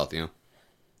 miles south,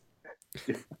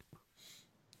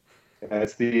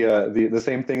 It's the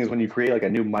same thing as when you create like a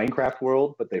new Minecraft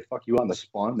world, but they fuck you on the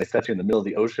spawn. They set you in the middle of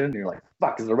the ocean, and you're like,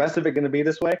 "Fuck, is the rest of it going to be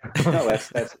this way?" No,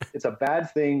 it's a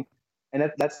bad thing, and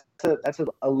that's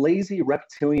a lazy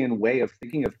reptilian way of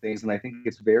thinking of things, and I think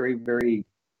it's very, very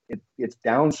it's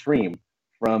downstream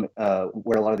from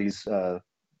where a lot of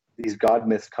these god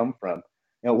myths come from.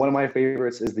 one of my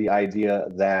favorites is the idea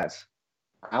that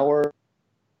our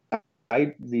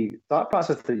the thought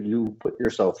process that you put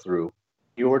yourself through,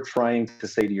 you're trying to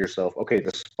say to yourself, okay,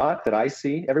 the spot that I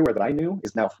see everywhere that I knew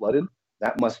is now flooded.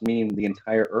 That must mean the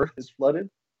entire earth is flooded.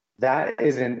 That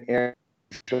is an error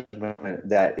judgment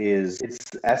that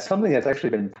that's something that's actually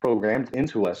been programmed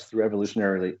into us through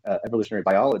evolutionary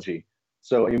biology.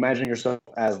 So imagine yourself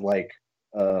as like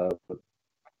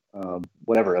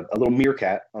whatever, a little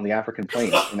meerkat on the African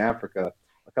plains in Africa,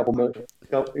 a couple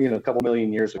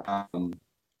million years ago.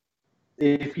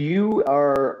 If you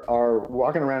are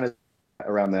walking around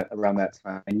that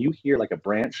time and you hear like a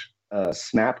branch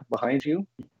snap behind you,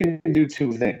 you can do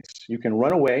two things. You can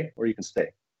run away or you can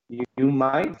stay. You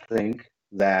might think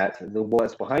that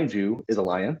what's behind you is a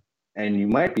lion, and you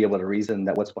might be able to reason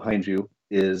that what's behind you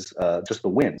is just the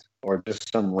wind or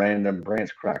just some random branch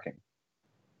cracking.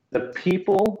 The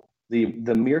people, the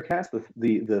meerkats,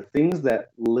 the things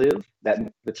that live,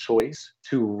 that the choice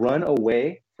to run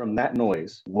away from that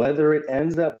noise, whether it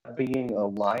ends up being a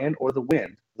lion or the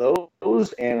wind,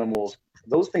 those animals,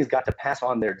 those things got to pass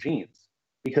on their genes.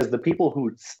 Because the people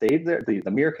who stayed there,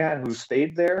 the meerkat who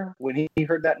stayed there when he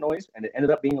heard that noise and it ended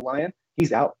up being a lion,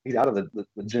 he's out. He's out of the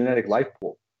genetic life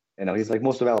pool. He's like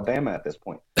most of Alabama at this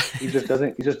point. He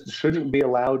just shouldn't be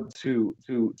allowed to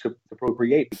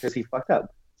procreate because he fucked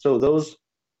up. So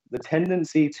the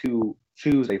tendency to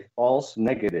choose a false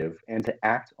negative and to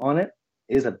act on it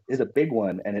is a big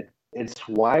one. And it's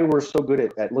why we're so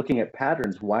good at looking at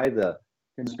patterns, why the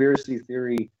conspiracy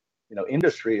theory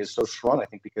industry is so strong, I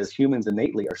think, because humans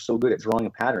innately are so good at drawing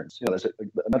patterns. There's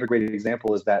another great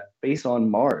example is that base on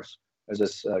Mars, there's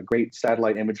this great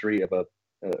satellite imagery of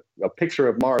a picture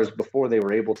of Mars before they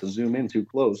were able to zoom in too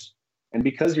close. And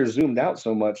because you're zoomed out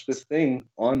so much, this thing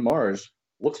on Mars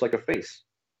looks like a face.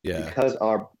 Yeah. Because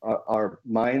our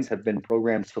minds have been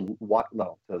programmed to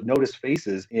notice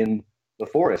faces in the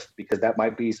forest, because that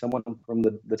might be someone from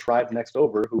the tribe next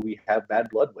over who we have bad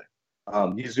blood with.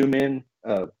 You zoom in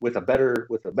with a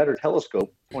better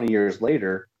telescope 20 years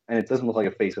later, and it doesn't look like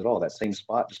a face at all. That same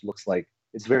spot just looks like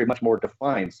it's very much more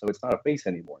defined, so it's not a face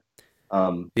anymore.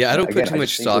 I don't put too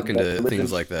much stock into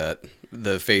things like that.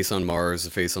 The face on Mars,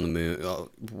 the face on the moon,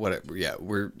 whatever. Yeah,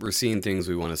 we're seeing things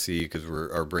we want to see because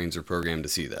our brains are programmed to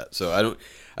see that. So I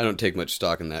don't take much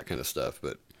stock in that kind of stuff.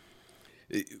 But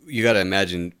you got to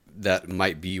imagine that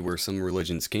might be where some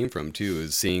religions came from too,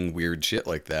 is seeing weird shit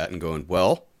like that and going,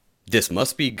 well, this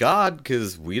must be God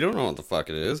because we don't know what the fuck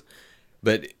it is.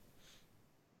 But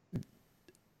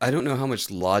I don't know how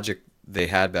much logic they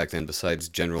had back then besides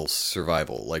general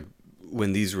survival. Like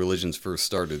when these religions first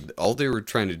started, all they were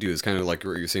trying to do is kind of like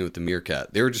what you're saying with the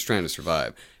meerkat. They were just trying to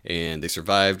survive, and they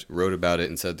survived, wrote about it,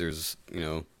 and said there's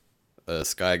a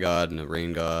sky god and a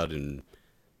rain god, and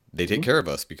they take care of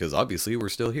us because obviously we're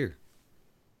still here.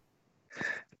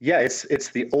 Yeah, it's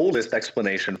the oldest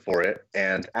explanation for it,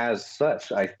 and as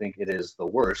such, I think it is the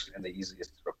worst and the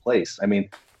easiest to replace. I mean,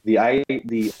 the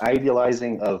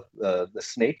idealizing of the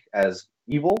snake as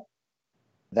evil,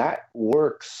 that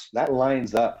works. That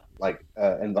lines up like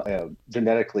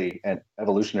genetically and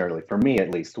evolutionarily, for me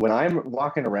at least. When I'm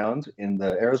walking around in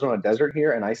the Arizona desert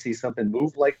here and I see something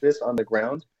move like this on the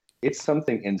ground, it's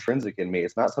something intrinsic in me.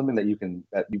 It's not something that you can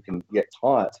get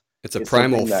taught. It's a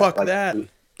primal fuck that.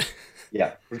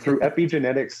 Yeah, through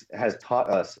epigenetics has taught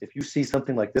us, if you see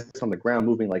something like this on the ground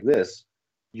moving like this,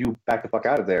 you back the fuck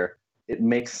out of there. It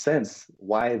makes sense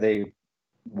why they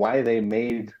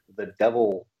made the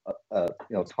devil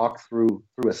talk through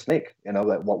a snake.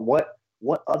 That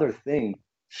what other thing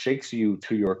shakes you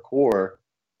to your core?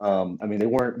 I mean, they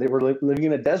were living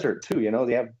in a desert too.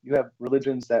 You have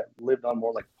religions that lived on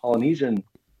more like Polynesian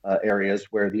areas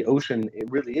where the ocean, it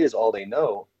really is all they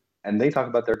know. And they talk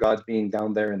about their gods being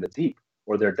down there in the deep,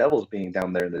 or their devils being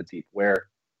down there in the deep, where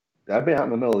I've been out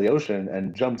in the middle of the ocean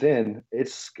and jumped in.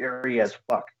 It's scary as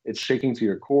fuck. It's shaking to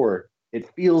your core. It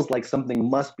feels like something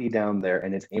must be down there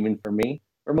and it's aiming for me.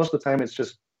 Or most of the time, it's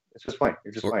just fine.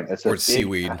 You're just fine. It's a big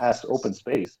seaweed. Ass open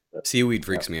space. Seaweed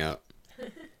freaks me out.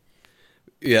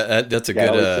 Yeah, that's a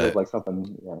good. It feels like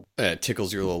something. Yeah.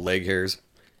 Tickles your little leg hairs.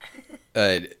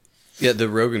 Yeah, the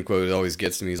Rogan quote always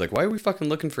gets to me. He's like, "Why are we fucking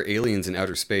looking for aliens in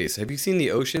outer space? Have you seen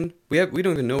the ocean? We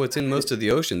don't even know what's in most of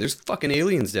the ocean. There's fucking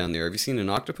aliens down there. Have you seen an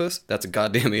octopus? That's a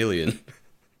goddamn alien."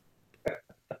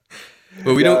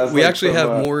 But we don't. We actually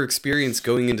have more experience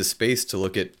going into space to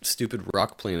look at stupid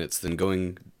rock planets than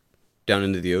going down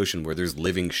into the ocean where there's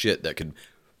living shit that could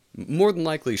more than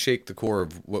likely shake the core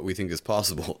of what we think is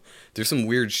possible. There's some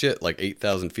weird shit like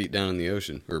 8,000 feet down in the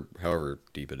ocean, or however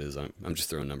deep it is. I'm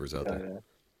just throwing numbers out there. Yeah.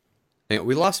 Hey,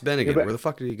 we lost Ben again. Where the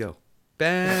fuck did he go?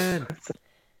 Ben!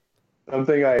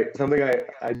 Something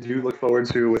I do look forward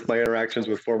to with my interactions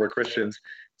with former Christians.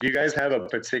 Do you guys have a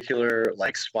particular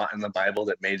like spot in the Bible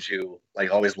that made you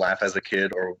like always laugh as a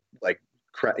kid, or like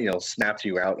snapped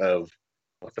you out of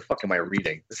what the fuck am I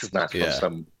reading? This is not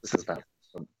some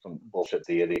bullshit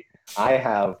deity. I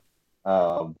have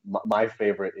my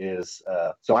favorite is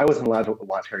so I wasn't allowed to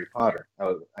watch Harry Potter.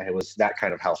 I was that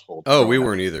kind of household. Oh, we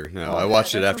weren't either. No, I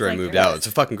watched it that after I sounds like moved yours. out. It's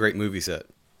a fucking great movie set.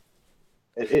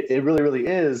 It really, really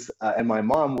is. And my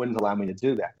mom wouldn't allow me to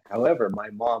do that. However, my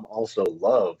mom also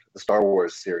loved the Star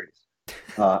Wars series.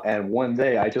 And one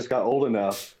day I just got old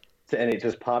enough and it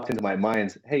just popped into my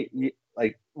mind. Hey,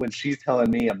 like when she's telling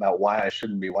me about why I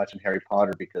shouldn't be watching Harry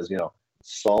Potter because,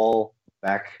 Saul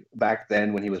back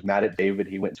then when he was mad at David,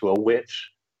 he went to a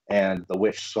witch and the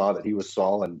witch saw that he was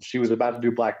Saul and she was about to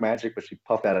do black magic, but she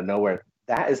puffed out of nowhere.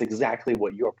 That is exactly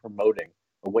what you're promoting.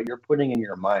 Or what you're putting in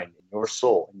your mind, in your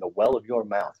soul, in the well of your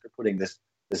mouth. You're putting this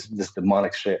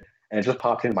demonic shit, and it just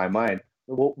popped into my mind.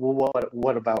 Well,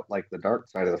 what about like the dark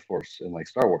side of the Force in like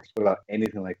Star Wars? What about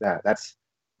anything like that?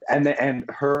 And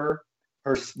her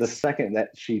the second that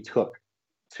she took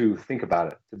to think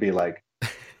about it, to be like,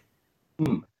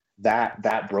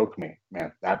 that broke me,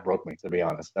 man. That broke me, to be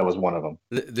honest. That was one of them.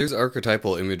 There's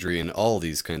archetypal imagery in all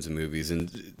these kinds of movies, and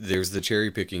there's the cherry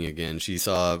picking again. She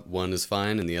saw one is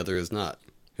fine and the other is not.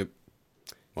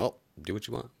 Well, do what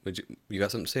you want. You got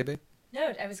something to say, babe?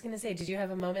 No, I was going to say, did you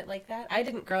have a moment like that? I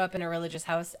didn't grow up in a religious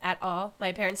house at all.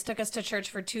 My parents took us to church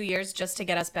for 2 years just to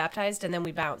get us baptized, and then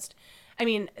we bounced. I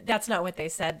mean, that's not what they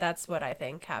said. That's what I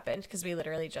think happened, because we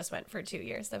literally just went for 2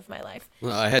 years of my life.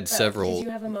 Well, I had several. Did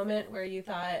you have a moment where you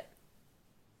thought,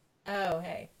 oh,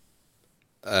 hey?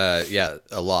 Yeah,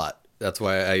 a lot. That's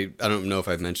why I don't know if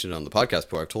I've mentioned it on the podcast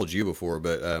before. I've told you before,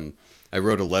 but I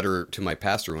wrote a letter to my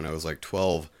pastor when I was like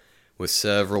 12 with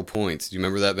several points. Do you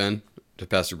remember that, Ben? To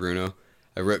Pastor Bruno?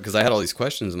 I wrote, because I had all these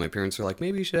questions, and my parents were like,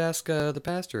 maybe you should ask the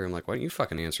pastor. I'm like, why don't you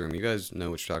fucking answer him? You guys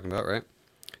know what you're talking about, right?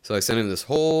 So I sent him this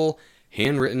whole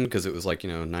handwritten, because it was like,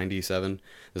 97,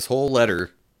 this whole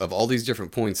letter of all these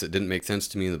different points that didn't make sense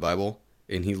to me in the Bible,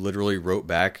 and he literally wrote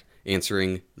back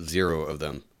answering 0 of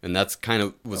them. And that's kind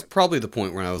of was probably the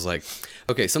point where I was like,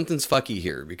 okay, something's fucky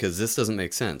here, because this doesn't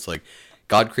make sense. Like,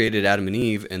 God created Adam and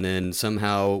Eve, and then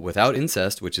somehow, without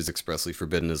incest, which is expressly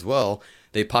forbidden as well,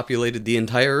 they populated the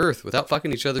entire earth without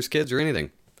fucking each other's kids or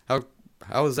anything.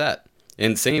 How is that?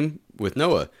 And same with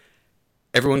Noah.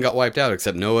 Everyone got wiped out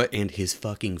except Noah and his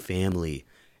fucking family.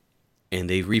 And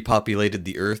they repopulated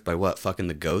the earth by what? Fucking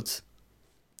the goats?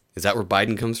 Is that where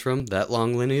Biden comes from? That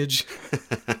long lineage?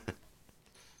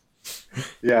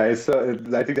 Yeah, it's.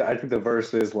 I think the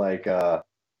verse is like, after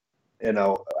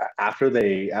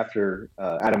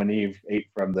Adam and Eve ate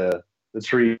from the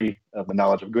tree of the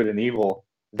knowledge of good and evil,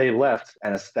 they left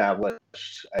and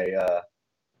established a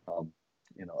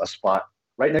spot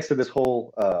right next to these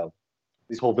whole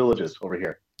villages over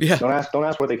here. Yeah. Don't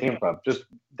ask where they came from. Just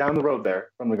down the road there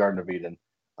from the Garden of Eden.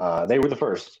 They were the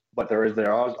first, but there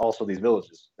are also these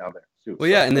villages down there too. Well,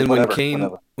 yeah, and then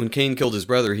when Cain killed his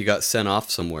brother, he got sent off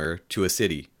somewhere to a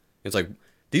city. It's like,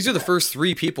 these are the first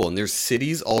 3 people, and there's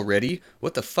cities already?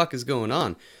 What the fuck is going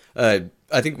on? I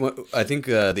think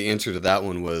the answer to that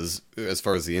one was, as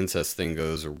far as the incest thing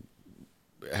goes, or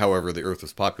however the earth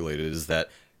was populated, is that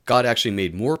God actually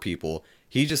made more people.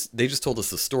 They just told us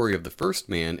the story of the first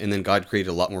man, and then God created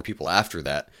a lot more people after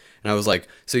that. And I was like,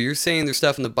 so you're saying there's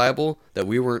stuff in the Bible that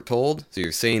we weren't told? So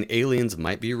you're saying aliens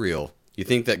might be real? You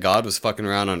think that God was fucking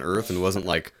around on Earth and wasn't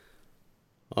like,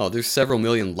 oh, there's several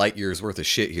million light years worth of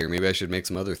shit here. Maybe I should make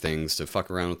some other things to fuck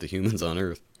around with the humans on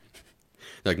Earth.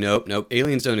 Like, nope,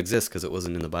 aliens don't exist because it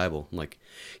wasn't in the Bible. I'm like,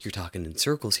 you're talking in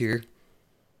circles here.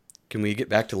 Can we get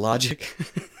back to logic?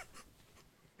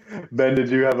 Ben, did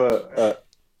you have a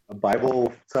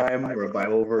Bible time or a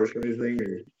Bible verse or anything,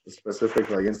 or a specific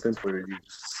like instance where you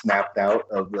snapped out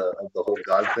of the whole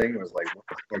God thing? It was like, what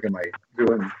the fuck am I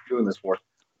doing this for?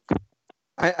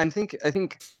 I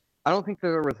don't think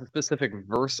there was a specific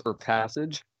verse or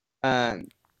passage,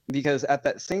 because at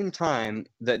that same time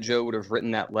that Joe would have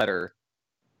written that letter,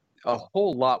 a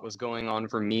whole lot was going on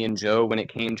for me and Joe when it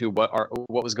came to what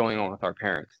was going on with our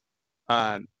parents.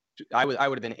 I would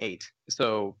have been 8,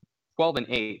 so 12 and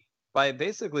 8. By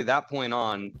basically that point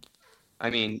on, I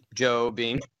mean, Joe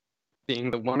being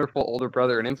the wonderful older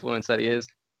brother and influence that he is,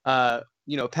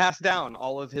 passed down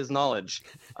all of his knowledge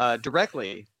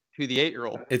directly to the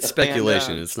 8-year-old. It's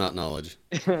speculation. It's not knowledge.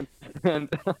 And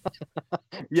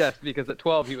yes, because at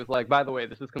 12 he was like, by the way,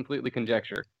 this is completely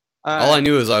conjecture. All I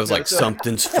knew is I was like,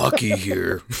 something's fucky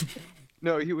here.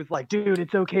 No, he was like, dude,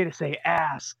 it's okay to say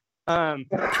ass.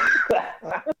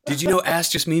 Did you know ass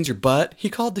just means your butt? He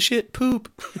called the shit poop.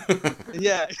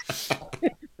 Yeah.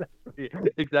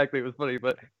 Exactly. It was funny,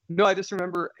 but no, I just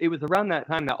remember it was around that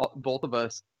time that both of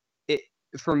us,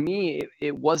 for me,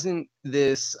 it wasn't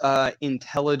this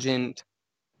intelligent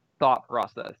thought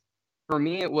process. For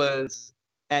me, it was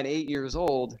at 8 years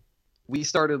old, we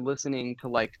started listening to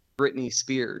like Britney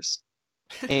Spears.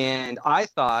 And I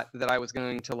thought that I was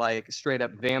going to like straight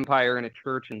up vampire in a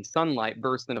church in sunlight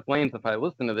burst into flames if I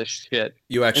listened to this shit.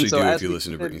 You actually so do as if you we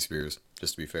listen to said- Britney Spears,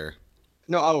 just to be fair.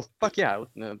 No, oh fuck yeah, I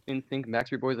listen to NSYNC,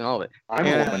 Backstreet Boys, and all of it. I'm a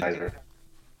And- womanizer.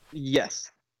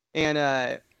 Yes, and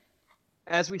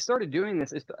as we started doing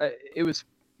this, it was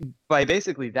by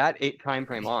basically that time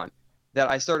frame on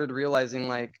that I started realizing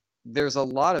like there's a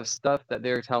lot of stuff that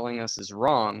they're telling us is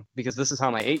wrong, because this is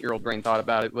how my 8-year-old brain thought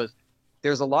about it. Was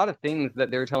there's a lot of things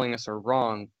that they're telling us are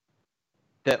wrong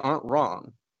that aren't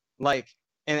wrong. Like,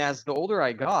 and as the older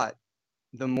I got,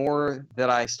 the more that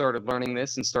I started learning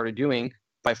this and started doing.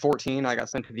 By 14, I got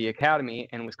sent to the academy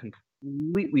and was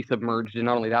completely submerged in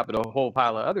not only that, but a whole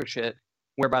pile of other shit,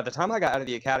 where by the time I got out of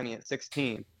the academy at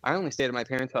 16, I only stayed at my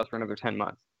parents' house for another 10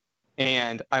 months.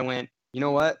 And I went, you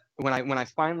know what? When I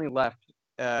finally left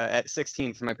at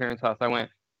 16 from my parents' house, I went,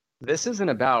 this isn't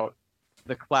about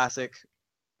the classic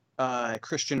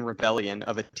Christian rebellion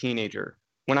of a teenager.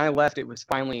 When I left, it was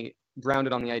finally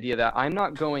grounded on the idea that I'm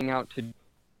not going out to...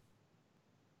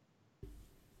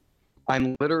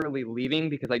 I'm literally leaving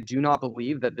because I do not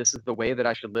believe that this is the way that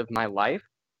I should live my life.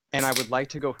 And I would like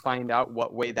to go find out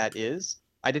what way that is.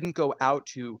 I didn't go out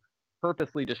to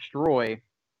purposely destroy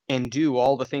and do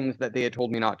all the things that they had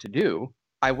told me not to do.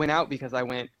 I went out because I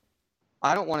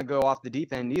don't want to go off the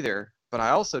deep end either, but I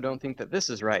also don't think that this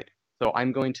is right. So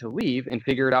I'm going to leave and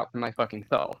figure it out for my fucking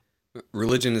self.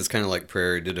 Religion is kind of like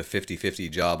prayer. It did a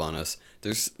 50-50 job on us.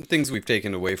 There's things we've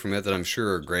taken away from it that I'm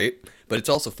sure are great, but it's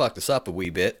also fucked us up a wee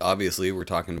bit. Obviously, we're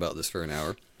talking about this for an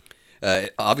hour.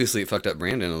 Obviously, it fucked up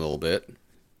Brandon a little bit.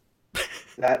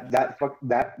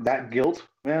 That guilt,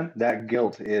 man, that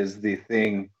guilt is the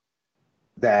thing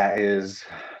that is,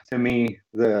 to me,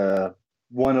 the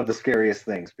one of the scariest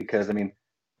things, because I mean,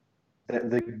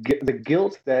 the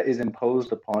guilt that is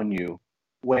imposed upon you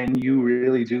when you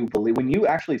really do believe, when you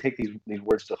actually take these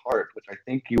words to heart, which I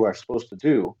think you are supposed to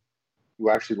do. You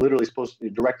are actually literally supposed to be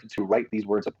directed to write these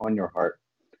words upon your heart,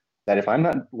 that if I'm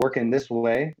not working this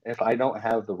way, if I don't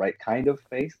have the right kind of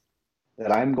faith,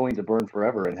 that I'm going to burn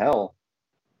forever in hell.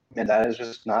 And that is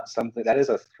just not something, that is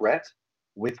a threat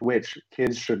with which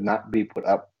kids should not be put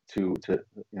up to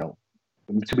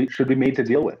should be made to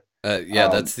deal with.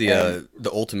 That's the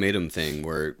ultimatum thing,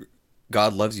 where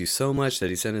God loves you so much that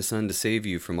he sent his son to save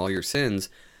you from all your sins,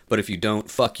 but if you don't,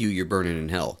 fuck you, you're burning in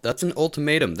hell. That's an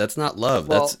ultimatum. That's not love.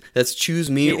 Well, that's choose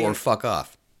me or fuck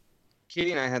off.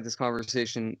 Katie and I had this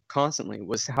conversation constantly,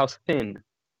 was how thin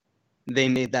they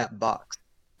made that box.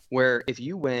 Where if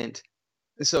you went,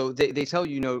 so they tell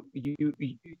you, you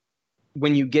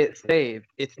when you get saved,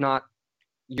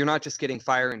 you're not just getting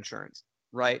fire insurance,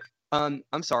 right? I'm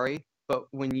sorry, but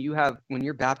when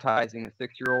you're baptizing a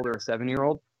 6-year-old or a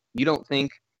 7-year-old, you don't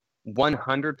think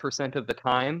 100% of the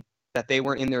time that they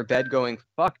were in their bed going,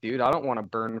 fuck, dude, I don't want to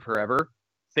burn forever.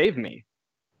 Save me.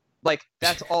 Like,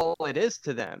 that's all it is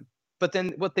to them. But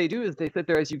then what they do is they sit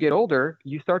there as you get older,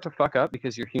 you start to fuck up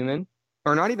because you're human,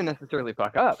 or not even necessarily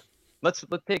fuck up. Let's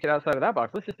take it outside of that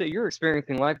box. Let's just say you're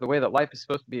experiencing life the way that life is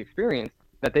supposed to be experienced,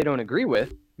 that they don't agree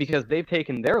with, because they've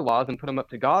taken their laws and put them up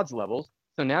to God's levels.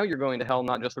 So now you're going to hell,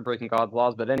 not just for breaking God's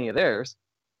laws, but any of theirs.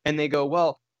 And they go,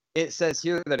 well, it says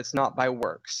here that it's not by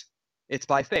works. It's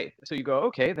by faith. So you go,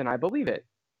 okay, then I believe it.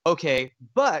 Okay,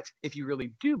 but if you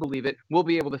really do believe it, we'll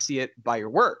be able to see it by your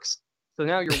works. So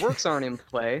now your works aren't in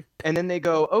play. And then they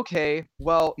go, okay,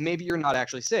 well, maybe you're not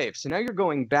actually saved. So now you're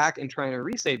going back and trying to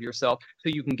resave yourself so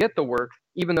you can get the work,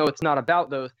 even though it's not about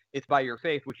those. It's by your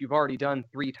faith, which you've already done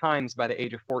 3 times by the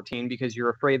age of 14 because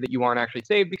you're afraid that you aren't actually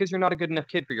saved because you're not a good enough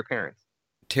kid for your parents.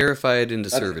 Terrified into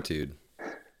servitude.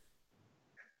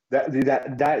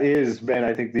 That is, man,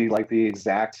 I think the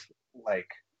exact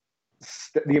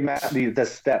the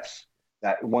steps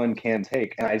that one can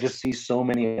take, and I just see so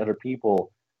many other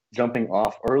people jumping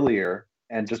off earlier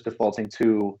and just defaulting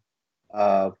to,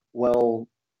 the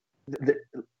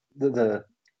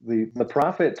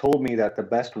prophet told me that the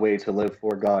best way to live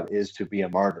for God is to be a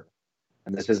martyr,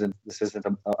 and this isn't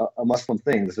a Muslim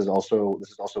thing. This is also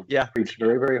preached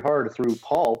very, very hard through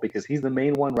Paul, because he's the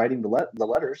main one writing the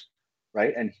letters,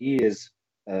 right? And he is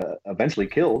eventually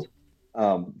killed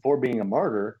for being a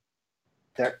martyr.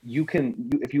 That you can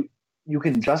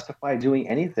justify doing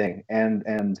anything,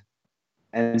 and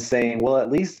and saying, well, at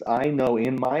least I know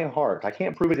in my heart, I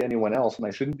can't prove it to anyone else, and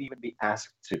I shouldn't even be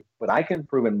asked to, but I can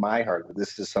prove in my heart that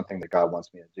this is something that God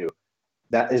wants me to do.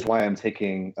 That is why I'm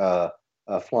taking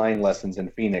flying lessons in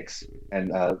Phoenix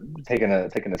and taking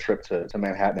a trip to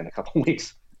Manhattan in a couple of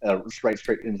weeks,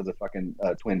 straight into the fucking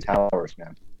Twin Towers,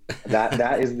 man.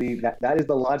 That is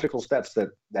the logical steps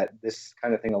that this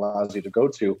kind of thing allows you to go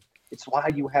to. It's why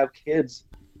you have kids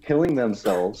killing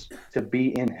themselves to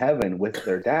be in heaven with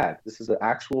their dad. This is an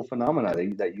actual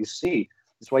phenomenon that you see.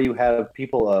 It's why you have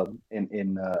people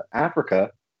in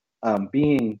Africa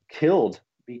being killed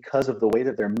because of the way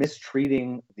that they're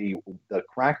mistreating the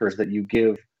crackers that you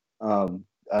give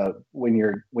when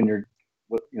you're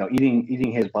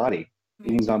eating his body,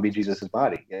 eating zombie Jesus's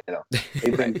body.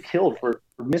 They've been killed for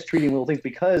mistreating little things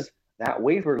because that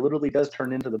wafer literally does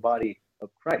turn into the body of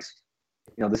Christ.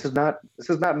 This is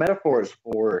not metaphors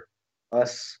for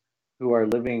us who are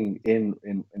living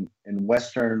in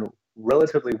Western,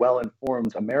 relatively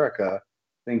well-informed America,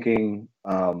 thinking,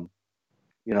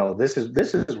 this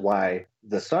is why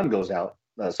the sun goes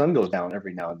down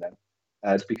every now and then.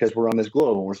 It's because we're on this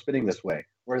globe and we're spinning this way.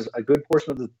 Whereas a good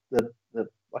portion of the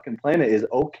fucking planet is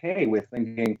okay with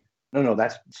thinking, no,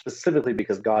 that's specifically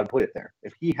because God put it there.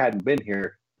 If he hadn't been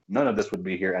here, none of this would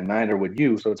be here, and neither would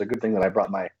you. So it's a good thing that I brought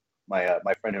my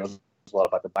friend who knows a lot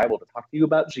about the Bible to talk to you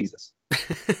about Jesus.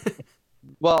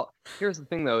 Well, here's the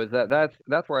thing, though, is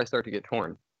that's where I start to get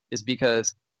torn, is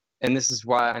because, and this is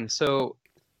why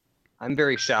I'm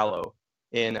very shallow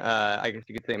in, I guess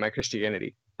you could say, my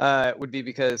Christianity, would be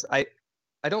because I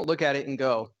don't look at it and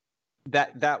go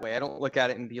that way. I don't look at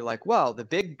it and be like, well, the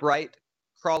big, bright,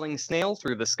 crawling snail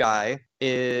through the sky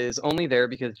is only there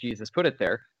because Jesus put it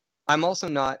there. I'm also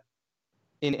not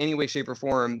in any way, shape, or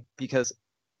form, because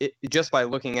just by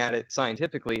looking at it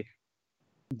scientifically,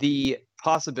 the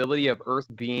possibility of Earth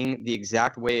being the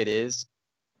exact way it is,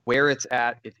 where it's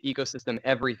at, its ecosystem,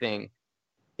 everything,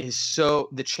 is so,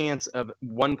 the chance of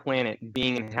one planet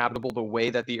being inhabitable the way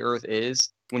that the Earth is,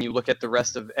 when you look at the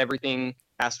rest of everything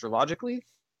astrologically,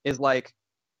 is like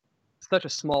such a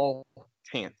small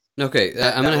chance. Okay,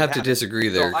 I'm going to have to disagree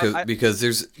there, So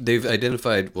because they've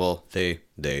identified, well, the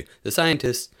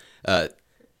scientists,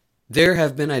 there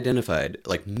have been identified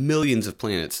like millions of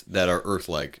planets that are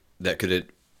Earth-like that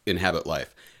could inhabit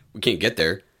life. We can't get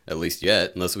there, at least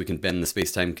yet, unless we can bend the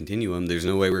space-time continuum. There's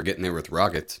no way we're getting there with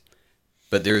rockets.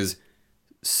 But there's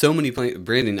so many planets.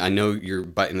 Brandon, I know you're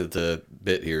biting at the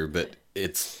bit here, but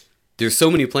there's so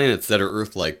many planets that are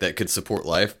Earth-like that could support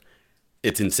life.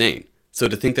 It's insane. So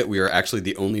to think that we are actually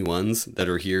the only ones that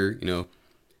are here,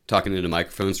 talking into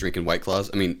microphones, drinking White Claws,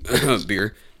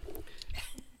 beer,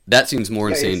 that seems more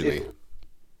insane to me.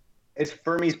 It's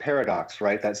Fermi's paradox,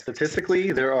 right? That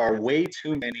statistically there are way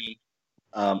too many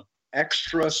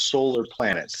extrasolar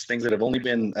planets, things that have only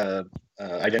been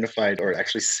identified or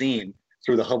actually seen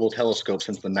through the Hubble telescope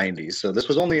since the 90s. So this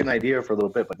was only an idea for a little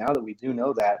bit, but now that we do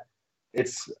know that,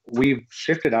 we've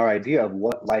shifted our idea of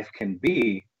what life can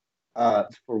be.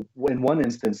 In one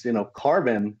instance,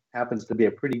 carbon happens to be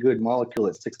a pretty good molecule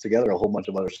that sticks together a whole bunch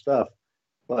of other stuff,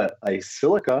 but a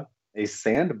silica, a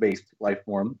sand-based life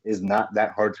form, is not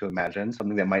that hard to imagine,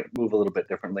 something that might move a little bit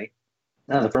differently.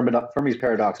 Now, the Fermi's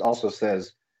paradox also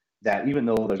says that even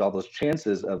though there's all those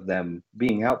chances of them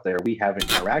being out there, we haven't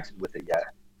interacted with it yet.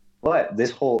 But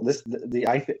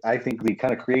I think the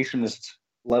kind of creationist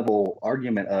level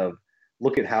argument of,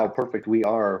 look at how perfect we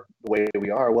are the way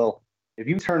we are. Well, if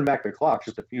you turn back the clock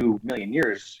just a few million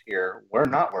years here, we're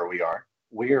not where we are.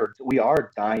 We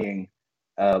are dying.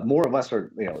 More of us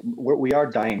are, we are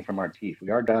dying from our teeth.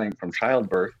 We are dying from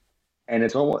childbirth, and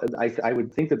it's almost. I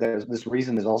would think that this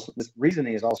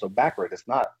reasoning is also backward. It's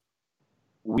not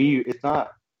we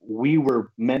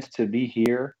were meant to be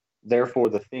here. Therefore,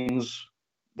 the things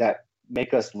that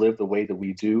make us live the way that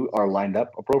we do are lined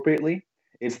up appropriately.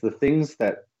 It's the things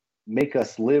that make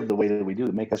us live the way that we do,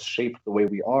 that make us shape the way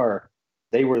we are.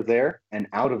 They were there, and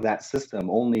out of that system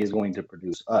only is going to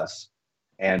produce us.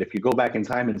 And if you go back in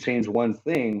time and change one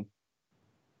thing,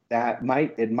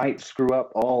 it might screw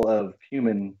up all of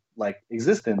human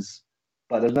existence,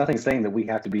 but there's nothing saying that we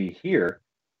have to be here.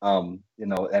 And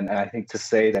I think to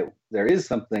say that there is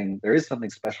something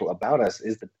special about us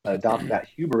is to adopt that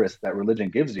hubris that religion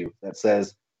gives you, that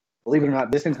says, believe it or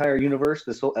not, this entire universe,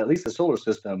 at least the solar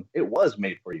system, it was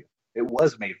made for you. It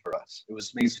was made for us. It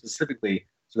was made specifically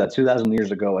so that 2,000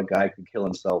 years ago, a guy could kill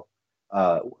himself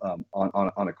on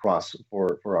a cross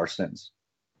for our sins.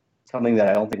 Something that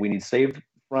I don't think we need saved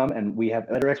from, and we have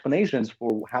better explanations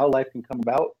for how life can come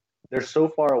about. They're so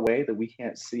far away that we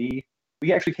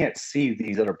actually can't see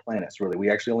these other planets, really. We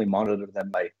actually only monitor them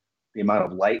by the amount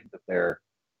of light that they're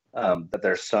that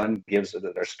their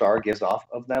star gives off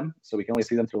of them, so we can only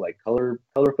see them through like color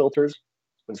filters.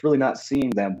 But it's really not seeing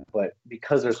them. But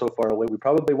because they're so far away, we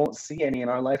probably won't see any in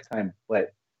our lifetime.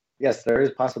 But yes, there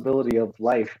is possibility of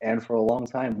life, and for a long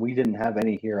time, we didn't have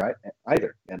any here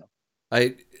either. You know,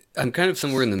 I'm kind of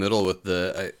somewhere in the middle with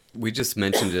we just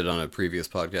mentioned it on a previous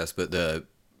podcast, but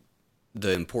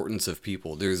the importance of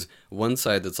people. There's one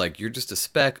side that's like, you're just a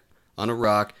speck on a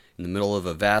rock in the middle of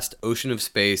a vast ocean of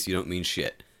space. You don't mean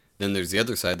shit. Then there's the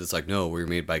other side that's like, no, we're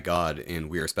made by God and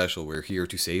we are special. We're here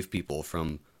to save people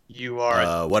from You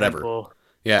are whatever. temple.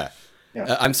 Yeah.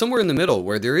 Yeah. I'm somewhere in the middle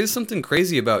where there is something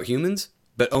crazy about humans,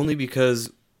 but only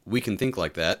because we can think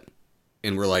like that.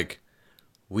 And we're like,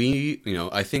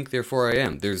 I think, therefore I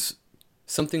am. There's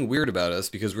something weird about us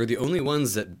because we're the only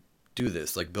ones that do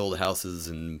this, like build houses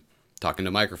and talking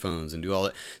to microphones and do all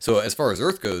that. So as far as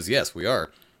Earth goes, yes, we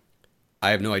are.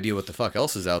 I have no idea what the fuck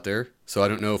else is out there, so I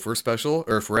don't know if we're special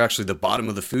or if we're actually the bottom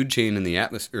of the food chain in the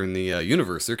atmosphere, in the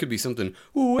universe. There could be something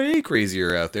way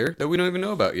crazier out there that we don't even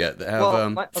know about yet that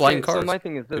have flying cars. So my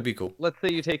thing is this. It'd be cool. Let's say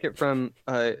you take it from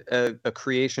a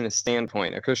creationist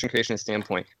standpoint, a Christian creationist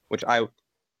standpoint, which I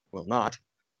will not.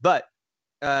 But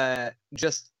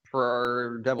just for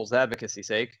our devil's advocacy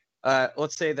sake,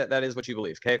 let's say that is what you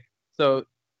believe, okay? So,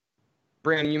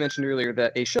 Brandon, you mentioned earlier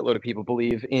that a shitload of people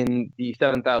believe in the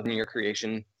 7,000-year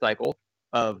creation cycle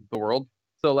of the world.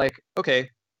 So, like,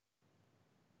 okay,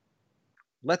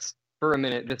 let's for a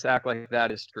minute just act like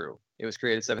that is true. It was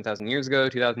created 7,000 years ago,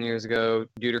 2,000 years ago.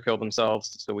 Deuter killed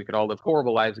themselves so we could all live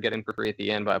horrible lives, get in for free at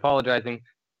the end by apologizing.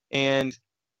 And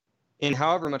in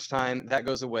however much time, that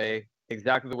goes away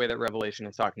exactly the way that Revelation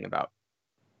is talking about.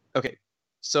 Okay,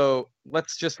 so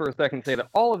let's just for a second say that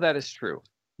all of that is true.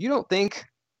 You don't think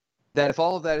that if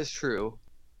all of that is true,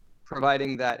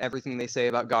 providing that everything they say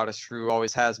about God is true,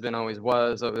 always has been, always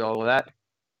was, all of that,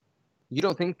 you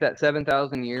don't think that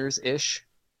 7,000 years-ish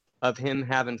of him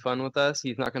having fun with us,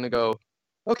 he's not going to go,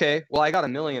 okay, well, I got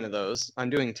 1 million of those. I'm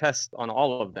doing tests on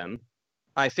all of them.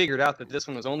 I figured out that this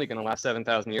one was only going to last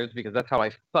 7,000 years because that's how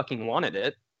I fucking wanted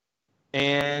it.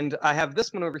 And I have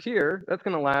this one over here that's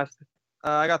going to last,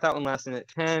 I got that one lasting at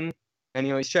 10. And,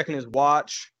 he's checking his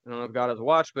watch. I don't know if God has a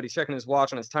watch, but he's checking his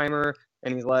watch on his timer.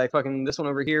 And he's like, fucking, this one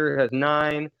over here has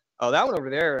 9. Oh, that one over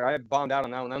there, I bombed out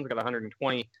on that one. That one's got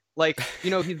 120. Like,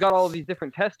 he's got all of these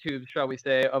different test tubes, shall we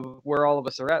say, of where all of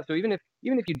us are at. So even if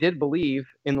you did believe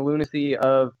in the lunacy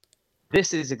of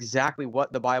this is exactly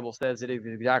what the Bible says, it is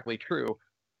exactly true.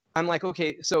 I'm like,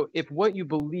 okay, so if what you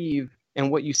believe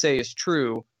and what you say is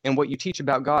true and what you teach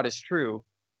about God is true,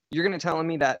 you're going to tell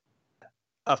me that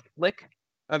a flick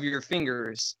of your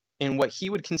fingers in what he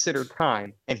would consider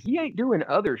time, and he ain't doing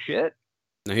other shit.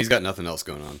 No, he's got nothing else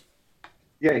going on.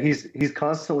 Yeah, he's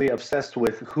constantly obsessed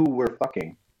with who we're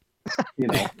fucking.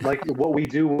 Like what we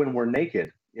do when we're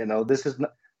naked. This is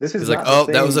not. He's like, oh,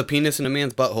 that was a penis in a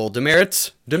man's butthole.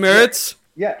 Demerits.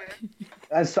 Yeah.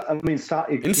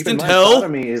 Instant hell.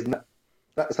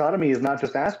 Sodomy is not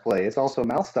just ass play; it's also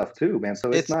mouth stuff too, man. So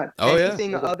it's not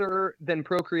anything other than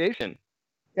procreation.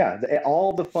 Yeah,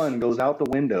 all the fun goes out the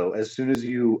window as soon as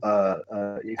you're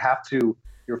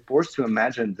forced to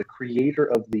imagine the creator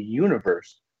of the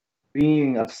universe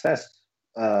being obsessed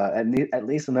at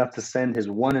least enough to send his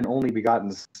one and only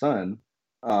begotten son,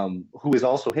 who is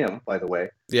also him, by the way,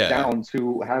 down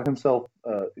to have himself,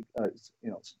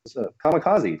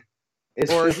 kamikaze.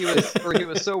 Or he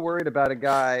was so worried about a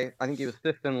guy, I think he was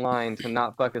fifth in line to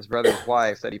not fuck his brother's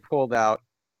wife, that he pulled out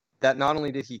that not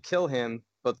only did he kill him,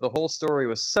 but the whole story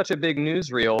was such a big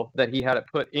newsreel that he had it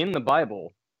put in the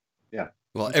Bible. Yeah.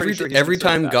 Well, every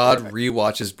time God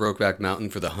rewatches Brokeback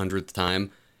Mountain for the 100th time,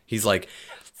 he's like,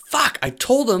 fuck, I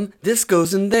told him this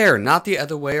goes in there, not the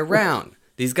other way around.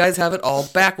 These guys have it all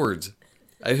backwards.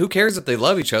 Who cares if they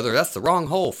love each other? That's the wrong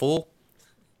hole, fool.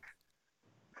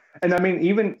 And I mean,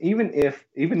 even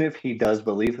if he does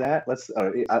believe that, as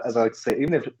I like to say,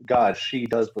 even if God, she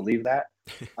does believe that,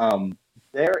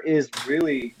 there is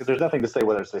really, because there's nothing to say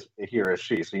whether it's a he or a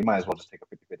she, so you might as well just take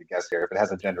a 50-50 guess here if it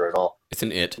has a gender at all. It's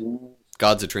an it.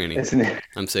 God's a tranny. It's an it.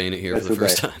 I'm saying it here for the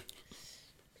first time.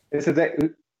 It's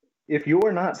if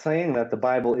you're not saying that the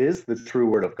Bible is the true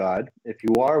word of God, if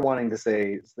you are wanting to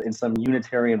say in some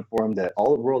Unitarian form that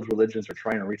all the world's religions are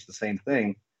trying to reach the same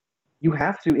thing, you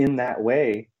have to, in that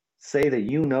way, say that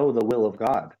you know the will of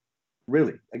God.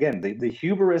 Really. Again, the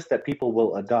hubris that people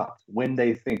will adopt when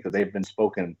they think that they've been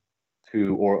spoken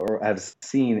to or have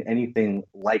seen anything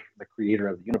like the creator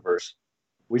of the universe.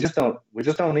 We just don't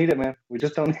need it, man. We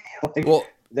just don't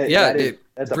that's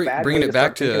a bad bringing way it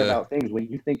back to start thinking about things when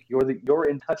you think you're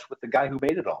in touch with the guy who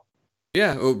made it all.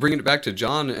 Yeah, well, bringing it back to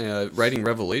John writing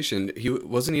Revelation,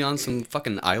 wasn't he on some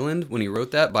fucking island when he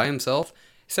wrote that by himself?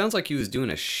 It sounds like he was doing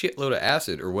a shitload of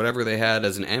acid or whatever they had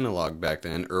as an analog back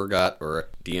then, ergot or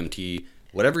DMT,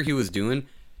 whatever he was doing.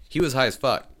 He was high as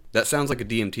fuck. That sounds like a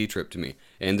DMT trip to me.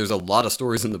 And there's a lot of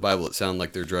stories in the Bible that sound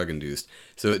like they're drug induced.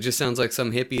 So it just sounds like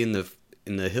some hippie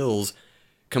in the hills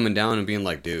coming down and being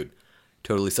like, dude,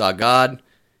 totally saw God.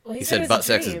 Well, He said butt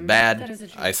sex is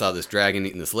bad. I saw this dragon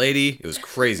eating this lady. It was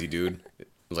crazy, dude. I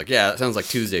was like, yeah, that sounds like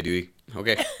Tuesday, dude.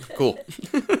 Okay, cool.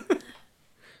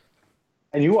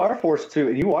 And you are forced to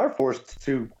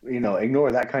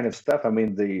ignore that kind of stuff. I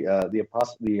mean,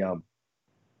 the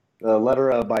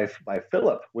letter by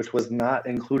Philip, which was not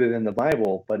included in the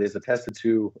Bible, but is attested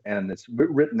to, and it's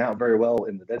written out very well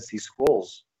in the Dead Sea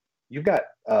Scrolls. You've got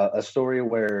a story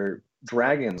where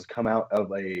dragons come out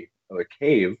of a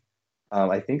cave,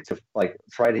 I think to like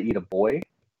try to eat a boy,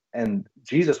 and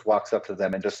Jesus walks up to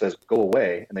them and just says, "Go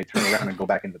away," and they turn around and go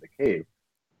back into the cave.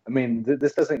 I mean,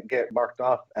 this doesn't get marked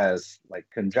off as like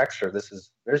conjecture.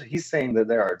 He's saying that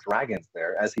there are dragons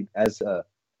there,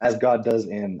 as God does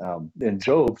in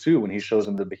Job too, when he shows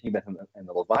him the behemoth and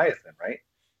the leviathan. Right?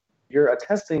 You're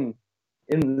attesting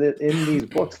in these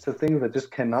books to things that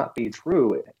just cannot be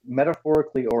true,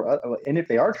 metaphorically, and if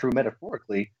they are true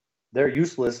metaphorically, they're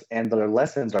useless, and their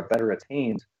lessons are better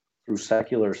attained through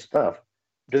secular stuff.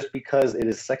 Just because it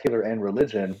is secular and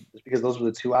religion, just because those are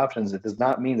the two options, it does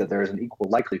not mean that there is an equal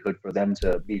likelihood for them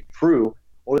to be true,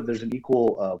 or that there's an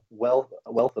equal wealth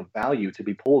of value to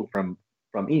be pulled from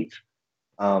each.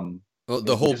 Well,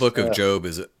 the whole book of Job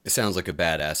it sounds like a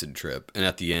bad acid trip, and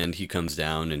at the end he comes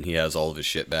down and he has all of his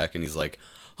shit back, and he's like,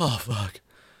 "Oh fuck,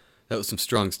 that was some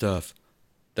strong stuff."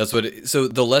 That's what. So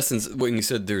the lessons, when you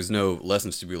said there's no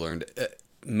lessons to be learned,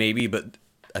 maybe, but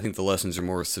I think the lessons are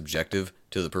more subjective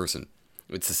to the person.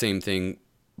 It's the same thing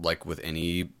like with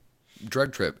any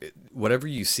drug trip. Whatever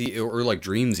you see, or like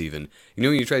dreams even. You know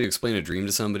when you try to explain a dream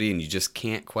to somebody and you just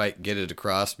can't quite get it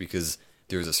across because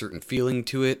there's a certain feeling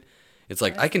to it? It's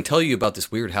like, I can tell you about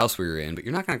this weird house we were in, but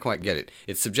you're not going to quite get it.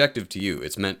 It's subjective to you.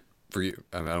 It's meant for you.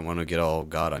 I don't want to get all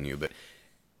God on you, but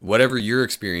whatever you're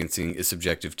experiencing is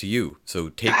subjective to you. So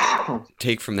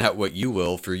take from that what you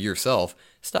will for yourself.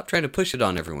 Stop trying to push it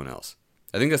on everyone else.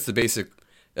 I think that's the basic...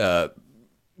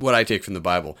 what I take from the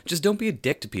Bible. Just don't be a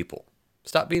dick to people.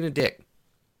 Stop being a dick.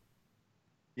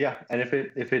 Yeah,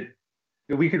 and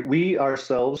we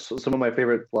ourselves, some of my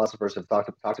favorite philosophers have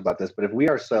talked about this, but if we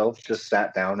ourselves just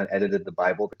sat down and edited the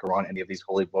Bible, the Quran, any of these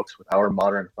holy books with our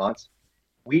modern thoughts,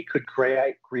 we could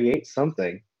create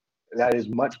something that is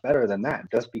much better than that,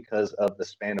 just because of the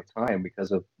span of time,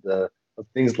 because of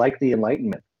things like the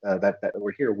Enlightenment that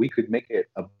were here. We could make it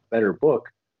a better book.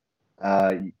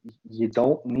 You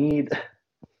don't need...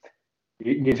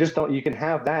 You just don't. You can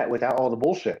have that without all the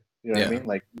bullshit. You know what I mean?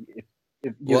 Like,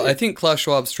 I think Klaus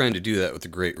Schwab's trying to do that with the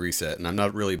Great Reset, and I'm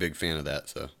not really a big fan of that.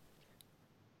 So, I'm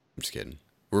just kidding.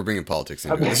 We're bringing politics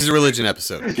into it. This is a religion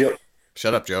episode.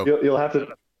 Shut up, Joe. You'll have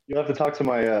to talk to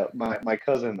my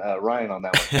cousin Ryan on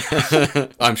that one.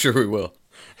 I'm sure we will.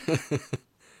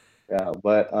 Yeah,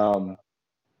 but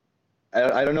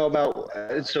I don't know about.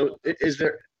 So, is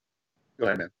there? Go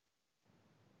ahead, man.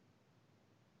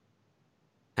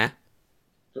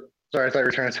 Sorry, I thought you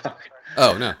were trying to talk.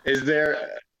 Oh, no. Is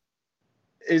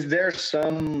there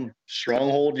some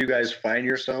stronghold you guys find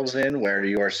yourselves in where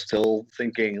you are still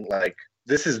thinking like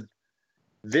this is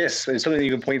something you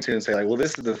can point to and say like, well,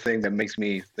 this is the thing that makes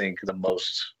me think the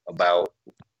most about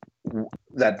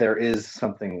that there is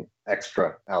something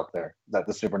extra out there, that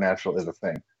the supernatural is a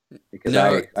thing? Because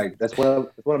that's one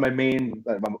of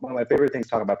my favorite things,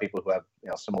 talking about people who have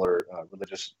similar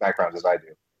religious backgrounds as I do.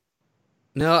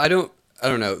 No, I don't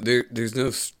know. There's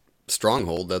no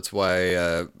stronghold. That's why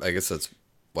I guess that's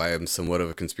why I'm somewhat of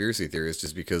a conspiracy theorist,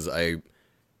 just because I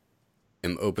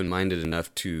am open-minded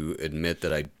enough to admit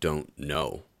that I don't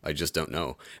know. I just don't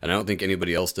know. And I don't think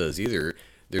anybody else does either.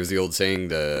 There's the old saying,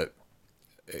 the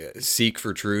seek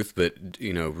for truth, but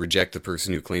reject the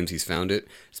person who claims he's found it.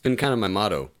 It's been kind of my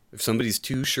motto. If somebody's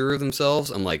too sure of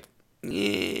themselves, I'm like,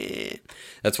 eh.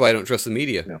 That's why I don't trust the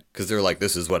media, because they're like,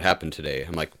 this is what happened today.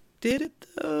 I'm like, did it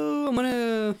though? I'm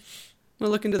gonna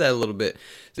look into that a little bit.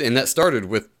 And that started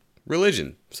with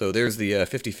religion. So there's the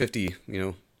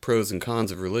 50-50, pros and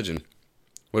cons of religion.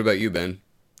 What about you, Ben?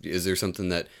 Is there something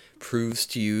that proves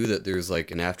to you that there's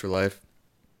like an afterlife?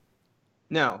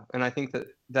 No, and I think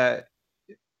that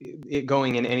it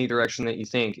going in any direction that you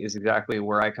think is exactly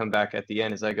where I come back at the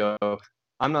end. Is I go,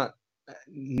 I'm not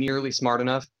nearly smart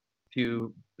enough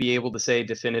to be able to say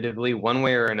definitively one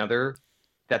way or another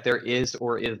that there is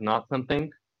or is not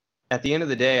something. At the end of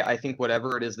the day, I think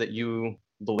whatever it is that you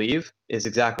believe is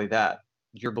exactly that.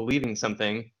 You're believing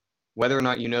something, whether or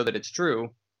not you know that it's true,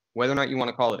 whether or not you want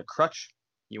to call it a crutch,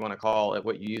 you want to call it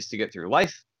what you use to get through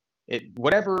life,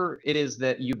 whatever it is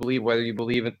that you believe, whether you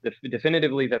believe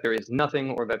definitively that there is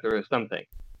nothing or that there is something.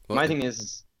 Well, my thing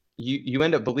is, you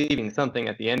end up believing something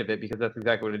at the end of it because that's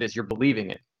exactly what it is. You're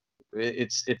believing it.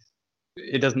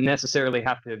 It doesn't necessarily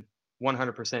have to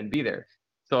 100% be there.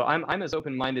 So I'm as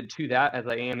open-minded to that as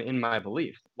I am in my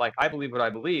belief. Like, I believe what I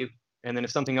believe, and then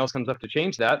if something else comes up to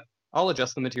change that, I'll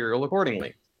adjust the material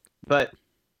accordingly. But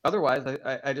otherwise,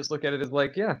 I just look at it as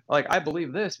like, yeah, like I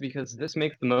believe this because this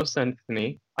makes the most sense to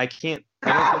me. I don't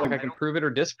feel like I can prove it or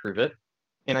disprove it,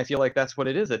 and I feel like that's what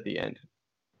it is at the end.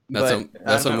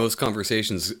 That's how most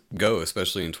conversations go,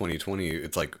 especially in 2020.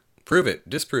 It's like, prove it,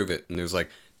 disprove it, and there's like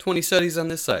 20 studies on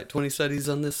this side, 20 studies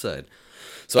on this side.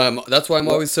 So that's why I'm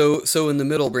always so in the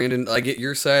middle, Brandon. I get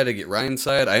your side, I get Ryan's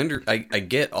side. I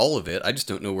get all of it. I just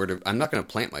don't know where to. I'm not going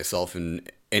to plant myself in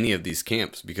any of these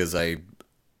camps because I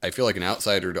feel like an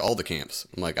outsider to all the camps.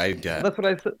 I'm like, That's what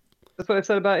I said. That's what I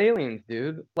said about aliens,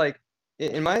 dude. Like,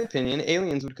 in my opinion,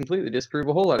 aliens would completely disprove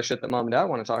a whole lot of shit that mom and dad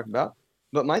want to talk about.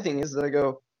 But my thing is that I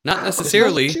go, not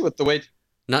necessarily.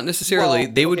 Not necessarily.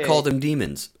 Well, they would okay. call them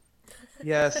demons.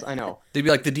 Yes, I know. They'd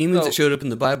be like, the demons that showed up in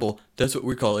the Bible, that's what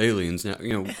we call aliens now.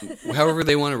 You know, however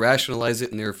they want to rationalize it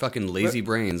in their fucking lazy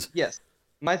brains. Yes.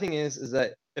 My thing is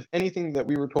that if anything that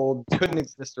we were told couldn't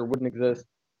exist or wouldn't exist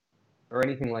or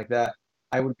anything like that,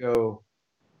 I would go,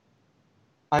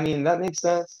 I mean, that makes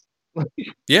sense.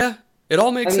 Yeah, it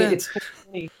all makes sense.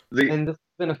 And this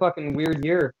has been a fucking weird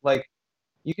year. Like,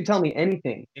 you can tell me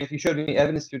anything. And if you showed me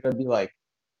evidence to it, I'd be like,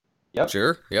 yep.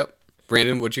 Sure, yep.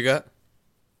 Brandon, what you got?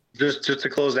 Just to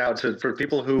close out, for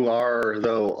people who are,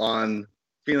 though, on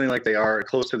feeling like they are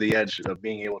close to the edge of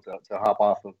being able to hop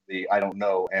off of the I don't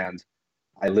know and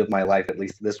I live my life at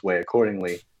least this way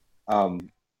accordingly,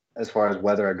 as far as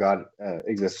whether a God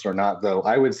exists or not, though,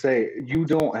 I would say you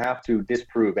don't have to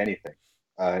disprove anything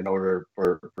in order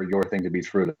for your thing to be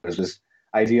true. There's this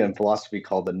idea in philosophy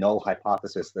called the null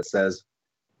hypothesis that says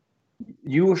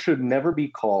you should never be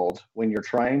called, when you're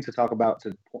trying to talk about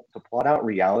to plot out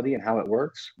reality and how it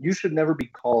works, you should never be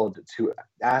called to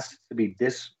ask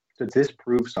to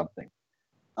disprove something.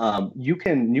 You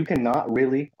cannot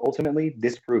really ultimately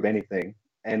disprove anything,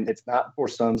 and it's not for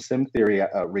some sim theory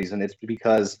reason. It's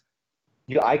because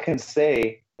I can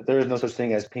say that there is no such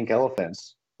thing as pink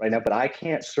elephants right now, but I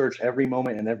can't search every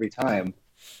moment and every time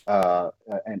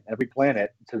and every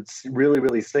planet to really,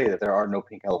 really say that there are no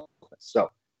pink elephants. So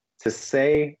to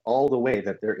say all the way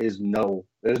that there's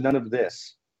none of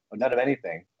this, or none of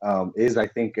anything, is, I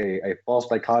think, a false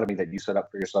dichotomy that you set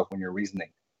up for yourself when you're reasoning.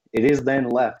 It is then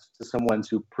left to someone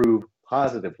to prove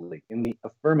positively, in the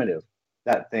affirmative,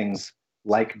 that things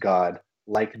like God,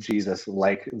 like Jesus,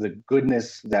 like the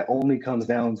goodness that only comes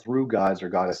down through gods or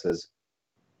goddesses,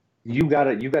 you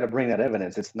gotta bring that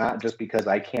evidence. It's not just because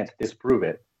I can't disprove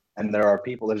it. And there are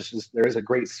people there is a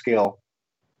great scale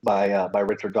by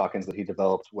Richard Dawkins that he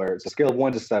developed, where it's a scale of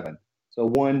 1 to 7. So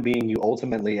 1 being you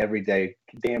ultimately every day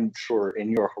damn sure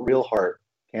in your real heart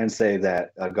can say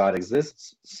that God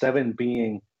exists. 7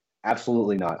 being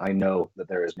absolutely not. I know that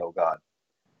there is no God.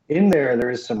 In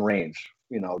there is some range,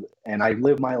 and I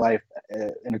live my life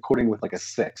in according with like a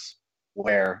 6,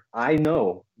 where I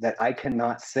know that I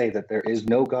cannot say that there is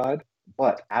no God,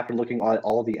 but after looking at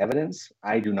all the evidence,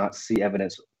 I do not see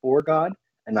evidence for God,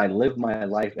 and I live my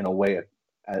life in a way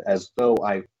as though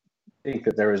I think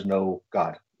that there is no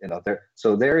God.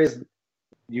 So there is.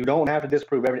 You don't have to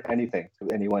disprove anything to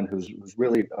anyone who's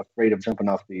really afraid of jumping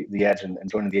off the edge and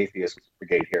joining the atheist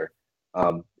brigade here.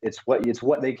 It's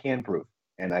what they can prove,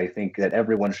 and I think that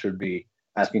everyone should be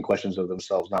asking questions of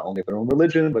themselves, not only of their own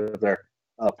religion, but of their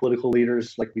political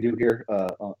leaders, like we do here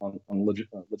on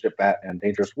Legit Bat and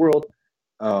Dangerous World.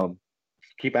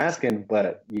 Keep asking,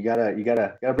 but you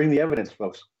gotta bring the evidence,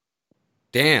 folks.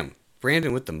 Damn,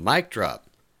 Brandon with the mic drop.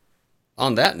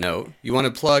 On that note, you want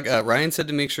to plug, Ryan said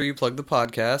to make sure you plug the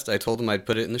podcast. I told him I'd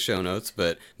put it in the show notes,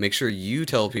 but make sure you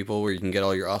tell people where you can get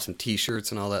all your awesome t-shirts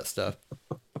and all that stuff.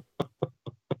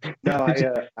 No,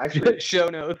 I actually show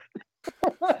notes.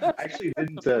 actually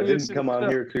didn't come on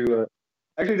here to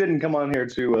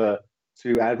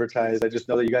advertise. I just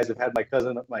know that you guys have had my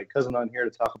cousin on here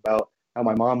to talk about how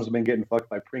my mom's been getting fucked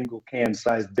by Pringle can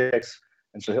sized dicks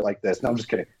and shit like this. No, I'm just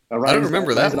kidding. I don't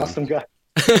remember that. Ryan's an awesome guy.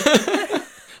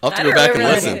 I'll have to go back and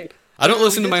listen. I don't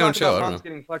listen to my own show. I don't know.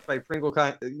 Getting fucked by Pringle.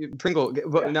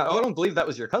 But no, I don't believe that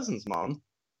was your cousin's mom.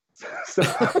 So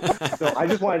I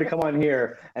just wanted to come on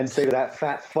here and say to that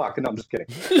fat fuck. No, I'm just kidding.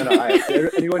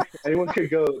 Anyone could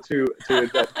go to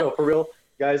no, for real.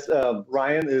 Guys,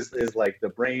 Ryan is like the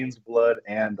brains, blood,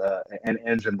 and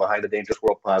engine behind the Dangerous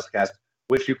World podcast,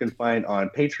 which you can find on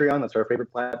Patreon. That's our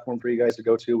favorite platform for you guys to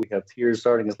go to. We have tiers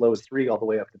starting as low as $3 all the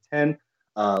way up to $10.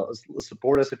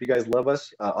 Support us if you guys love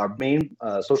us. Our main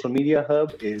social media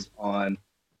hub is on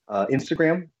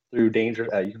Instagram through Danger.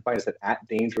 You can find us at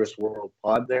Dangerous World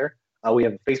Pod there. We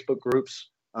have Facebook groups.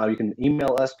 You can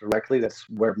email us directly. That's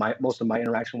where most of my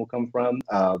interaction will come from,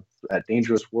 at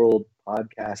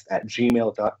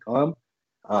dangerousworldpodcast@gmail.com.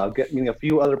 Getting a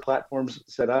few other platforms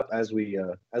set up as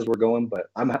we're going, but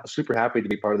I'm super happy to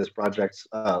be part of this project.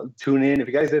 Tune in. If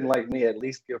you guys didn't like me, at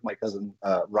least give my cousin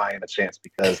Ryan a chance,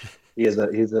 because he's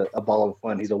a ball of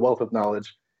fun. He's a wealth of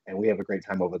knowledge, and we have a great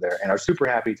time over there, and are super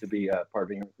happy to be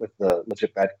partnering with the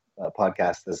Legit Bad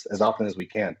podcast as often as we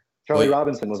can. Charlie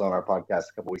Robinson was on our podcast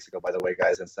a couple weeks ago, by the way,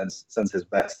 guys, and sends his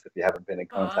best. If you haven't been in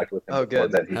contact with him, before,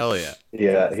 good. Then Hell yeah!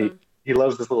 Yeah, awesome. He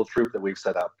loves this little troop that we've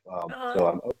set up. So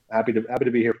I'm happy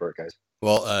to be here for it, guys.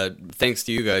 Well, thanks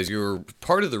to you guys, you were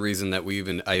part of the reason that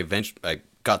I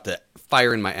got the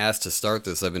fire in my ass to start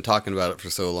this. I've been talking about it for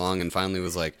so long, and finally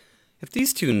was like, if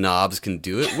these two knobs can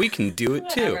do it, we can do it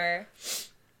too. Whatever.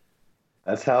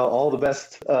 That's how all the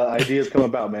best ideas come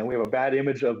about, man. We have a bad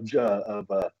image of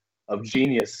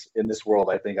genius in this world.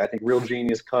 I think real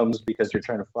genius comes because you're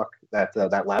trying to fuck that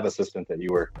lab assistant that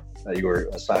you were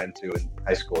assigned to in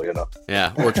high school. You know.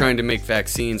 Yeah, we're trying to make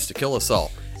vaccines to kill us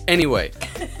all. Anyway,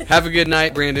 have a good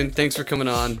night, Brandon. Thanks for coming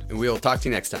on, and we'll talk to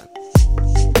you next time.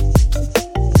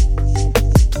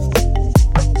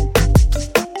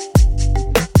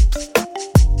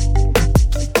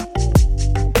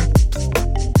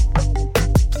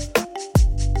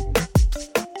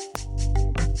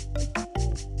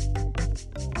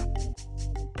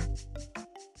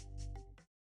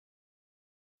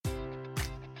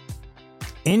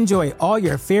 Enjoy all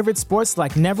your favorite sports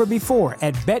like never before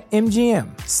at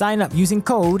BetMGM. Sign up using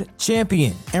code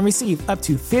CHAMPION and receive up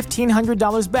to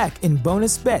 $1,500 back in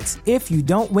bonus bets if you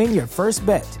don't win your first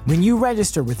bet. When you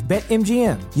register with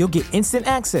BetMGM, you'll get instant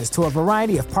access to a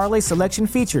variety of parlay selection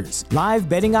features, live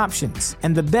betting options,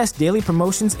 and the best daily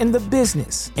promotions in the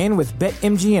business. And with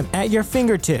BetMGM at your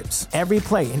fingertips, every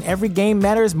play and every game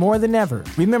matters more than ever.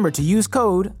 Remember to use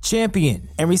code CHAMPION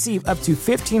and receive up to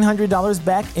 $1,500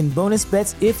 back in bonus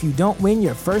bets if you don't win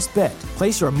your first bet.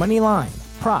 Place your money line,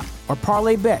 prop, or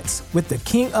parlay bets with the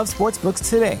king of sportsbooks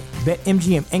today.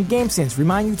 BetMGM and GameSense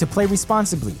remind you to play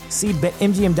responsibly. See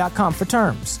BetMGM.com for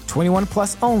terms. 21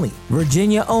 plus only.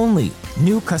 Virginia only.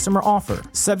 New customer offer.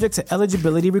 Subject to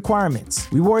eligibility requirements.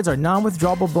 Rewards are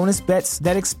non-withdrawable bonus bets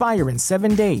that expire in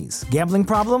 7 days. Gambling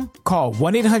problem? Call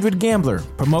 1-800-GAMBLER.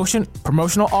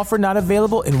 Promotional offer not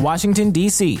available in Washington,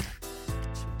 D.C.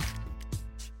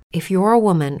 If you're a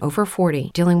woman over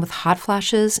 40 dealing with hot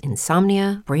flashes,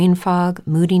 insomnia, brain fog,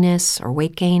 moodiness, or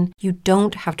weight gain, you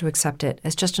don't have to accept it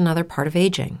as just another part of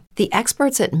aging. The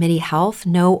experts at MIDI Health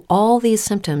know all these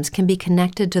symptoms can be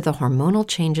connected to the hormonal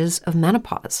changes of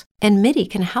menopause. And MIDI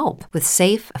can help with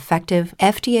safe, effective,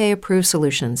 FDA-approved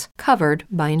solutions covered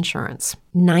by insurance.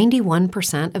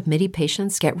 91% of MIDI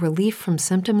patients get relief from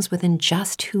symptoms within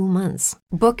just 2 months.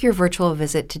 Book your virtual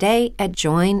visit today at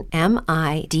joinmidi.com.